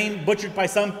had their name butchered by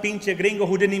some pinche gringo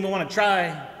who didn't even want to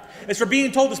try, it's for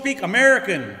being told to speak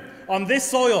American on this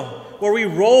soil where we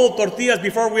rolled tortillas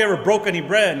before we ever broke any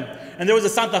bread. And there was a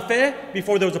Santa Fe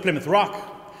before there was a Plymouth Rock.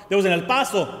 There was an El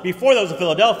Paso before there was a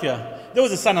Philadelphia. There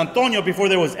was a San Antonio before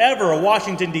there was ever a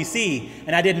Washington, D.C.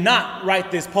 And I did not write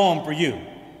this poem for you.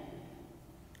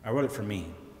 I wrote it for me.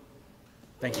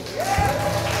 Thank you.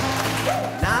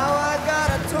 Now I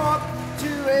gotta talk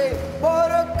to a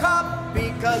border cop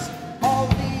because all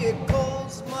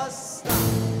vehicles must stop.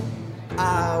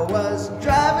 I was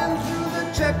driving through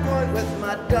the checkpoint with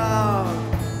my dog.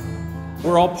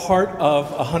 We're all part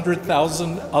of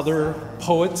 100,000 other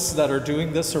poets that are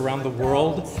doing this around the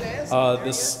world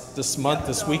this month,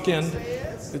 this weekend.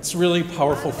 It's really a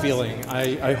powerful feeling.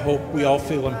 I hope we all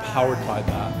feel empowered by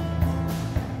that.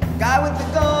 Guy with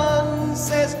the gun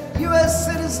says, U.S.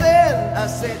 citizen. I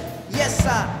said, yes,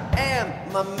 I am,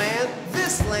 my man.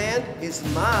 This land is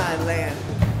my land.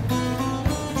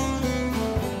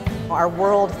 Our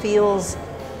world feels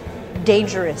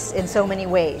dangerous in so many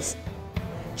ways.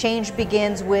 Change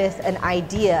begins with an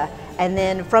idea, and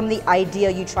then from the idea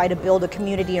you try to build a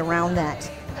community around that.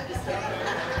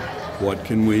 What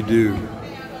can we do,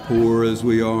 poor as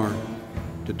we are,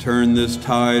 to turn this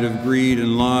tide of greed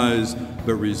and lies,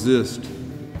 but resist,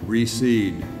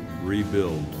 reseed,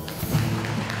 rebuild?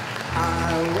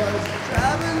 I was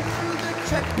driving through the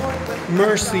checkpoint with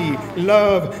Mercy,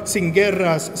 love, sin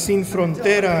guerras, sin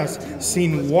fronteras,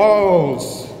 sin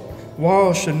walls.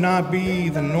 Walls should not be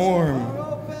the norm.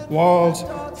 Walls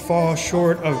fall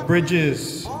short of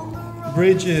bridges.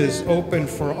 Bridges open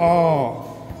for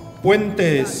all.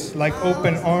 Puentes like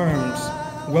open arms,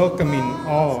 welcoming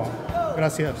all.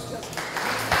 Gracias.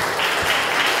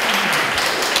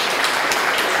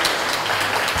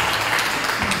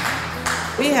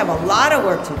 We have a lot of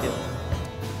work to do,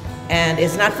 and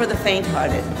it's not for the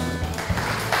faint-hearted.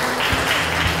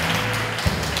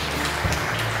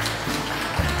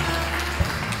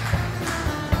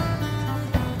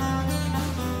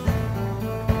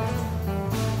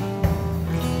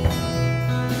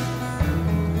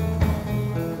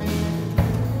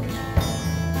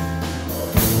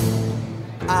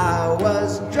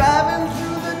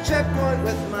 it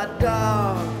with my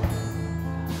dog.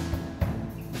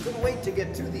 Couldn't wait to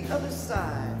get to the other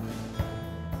side.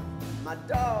 My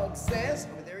dog says,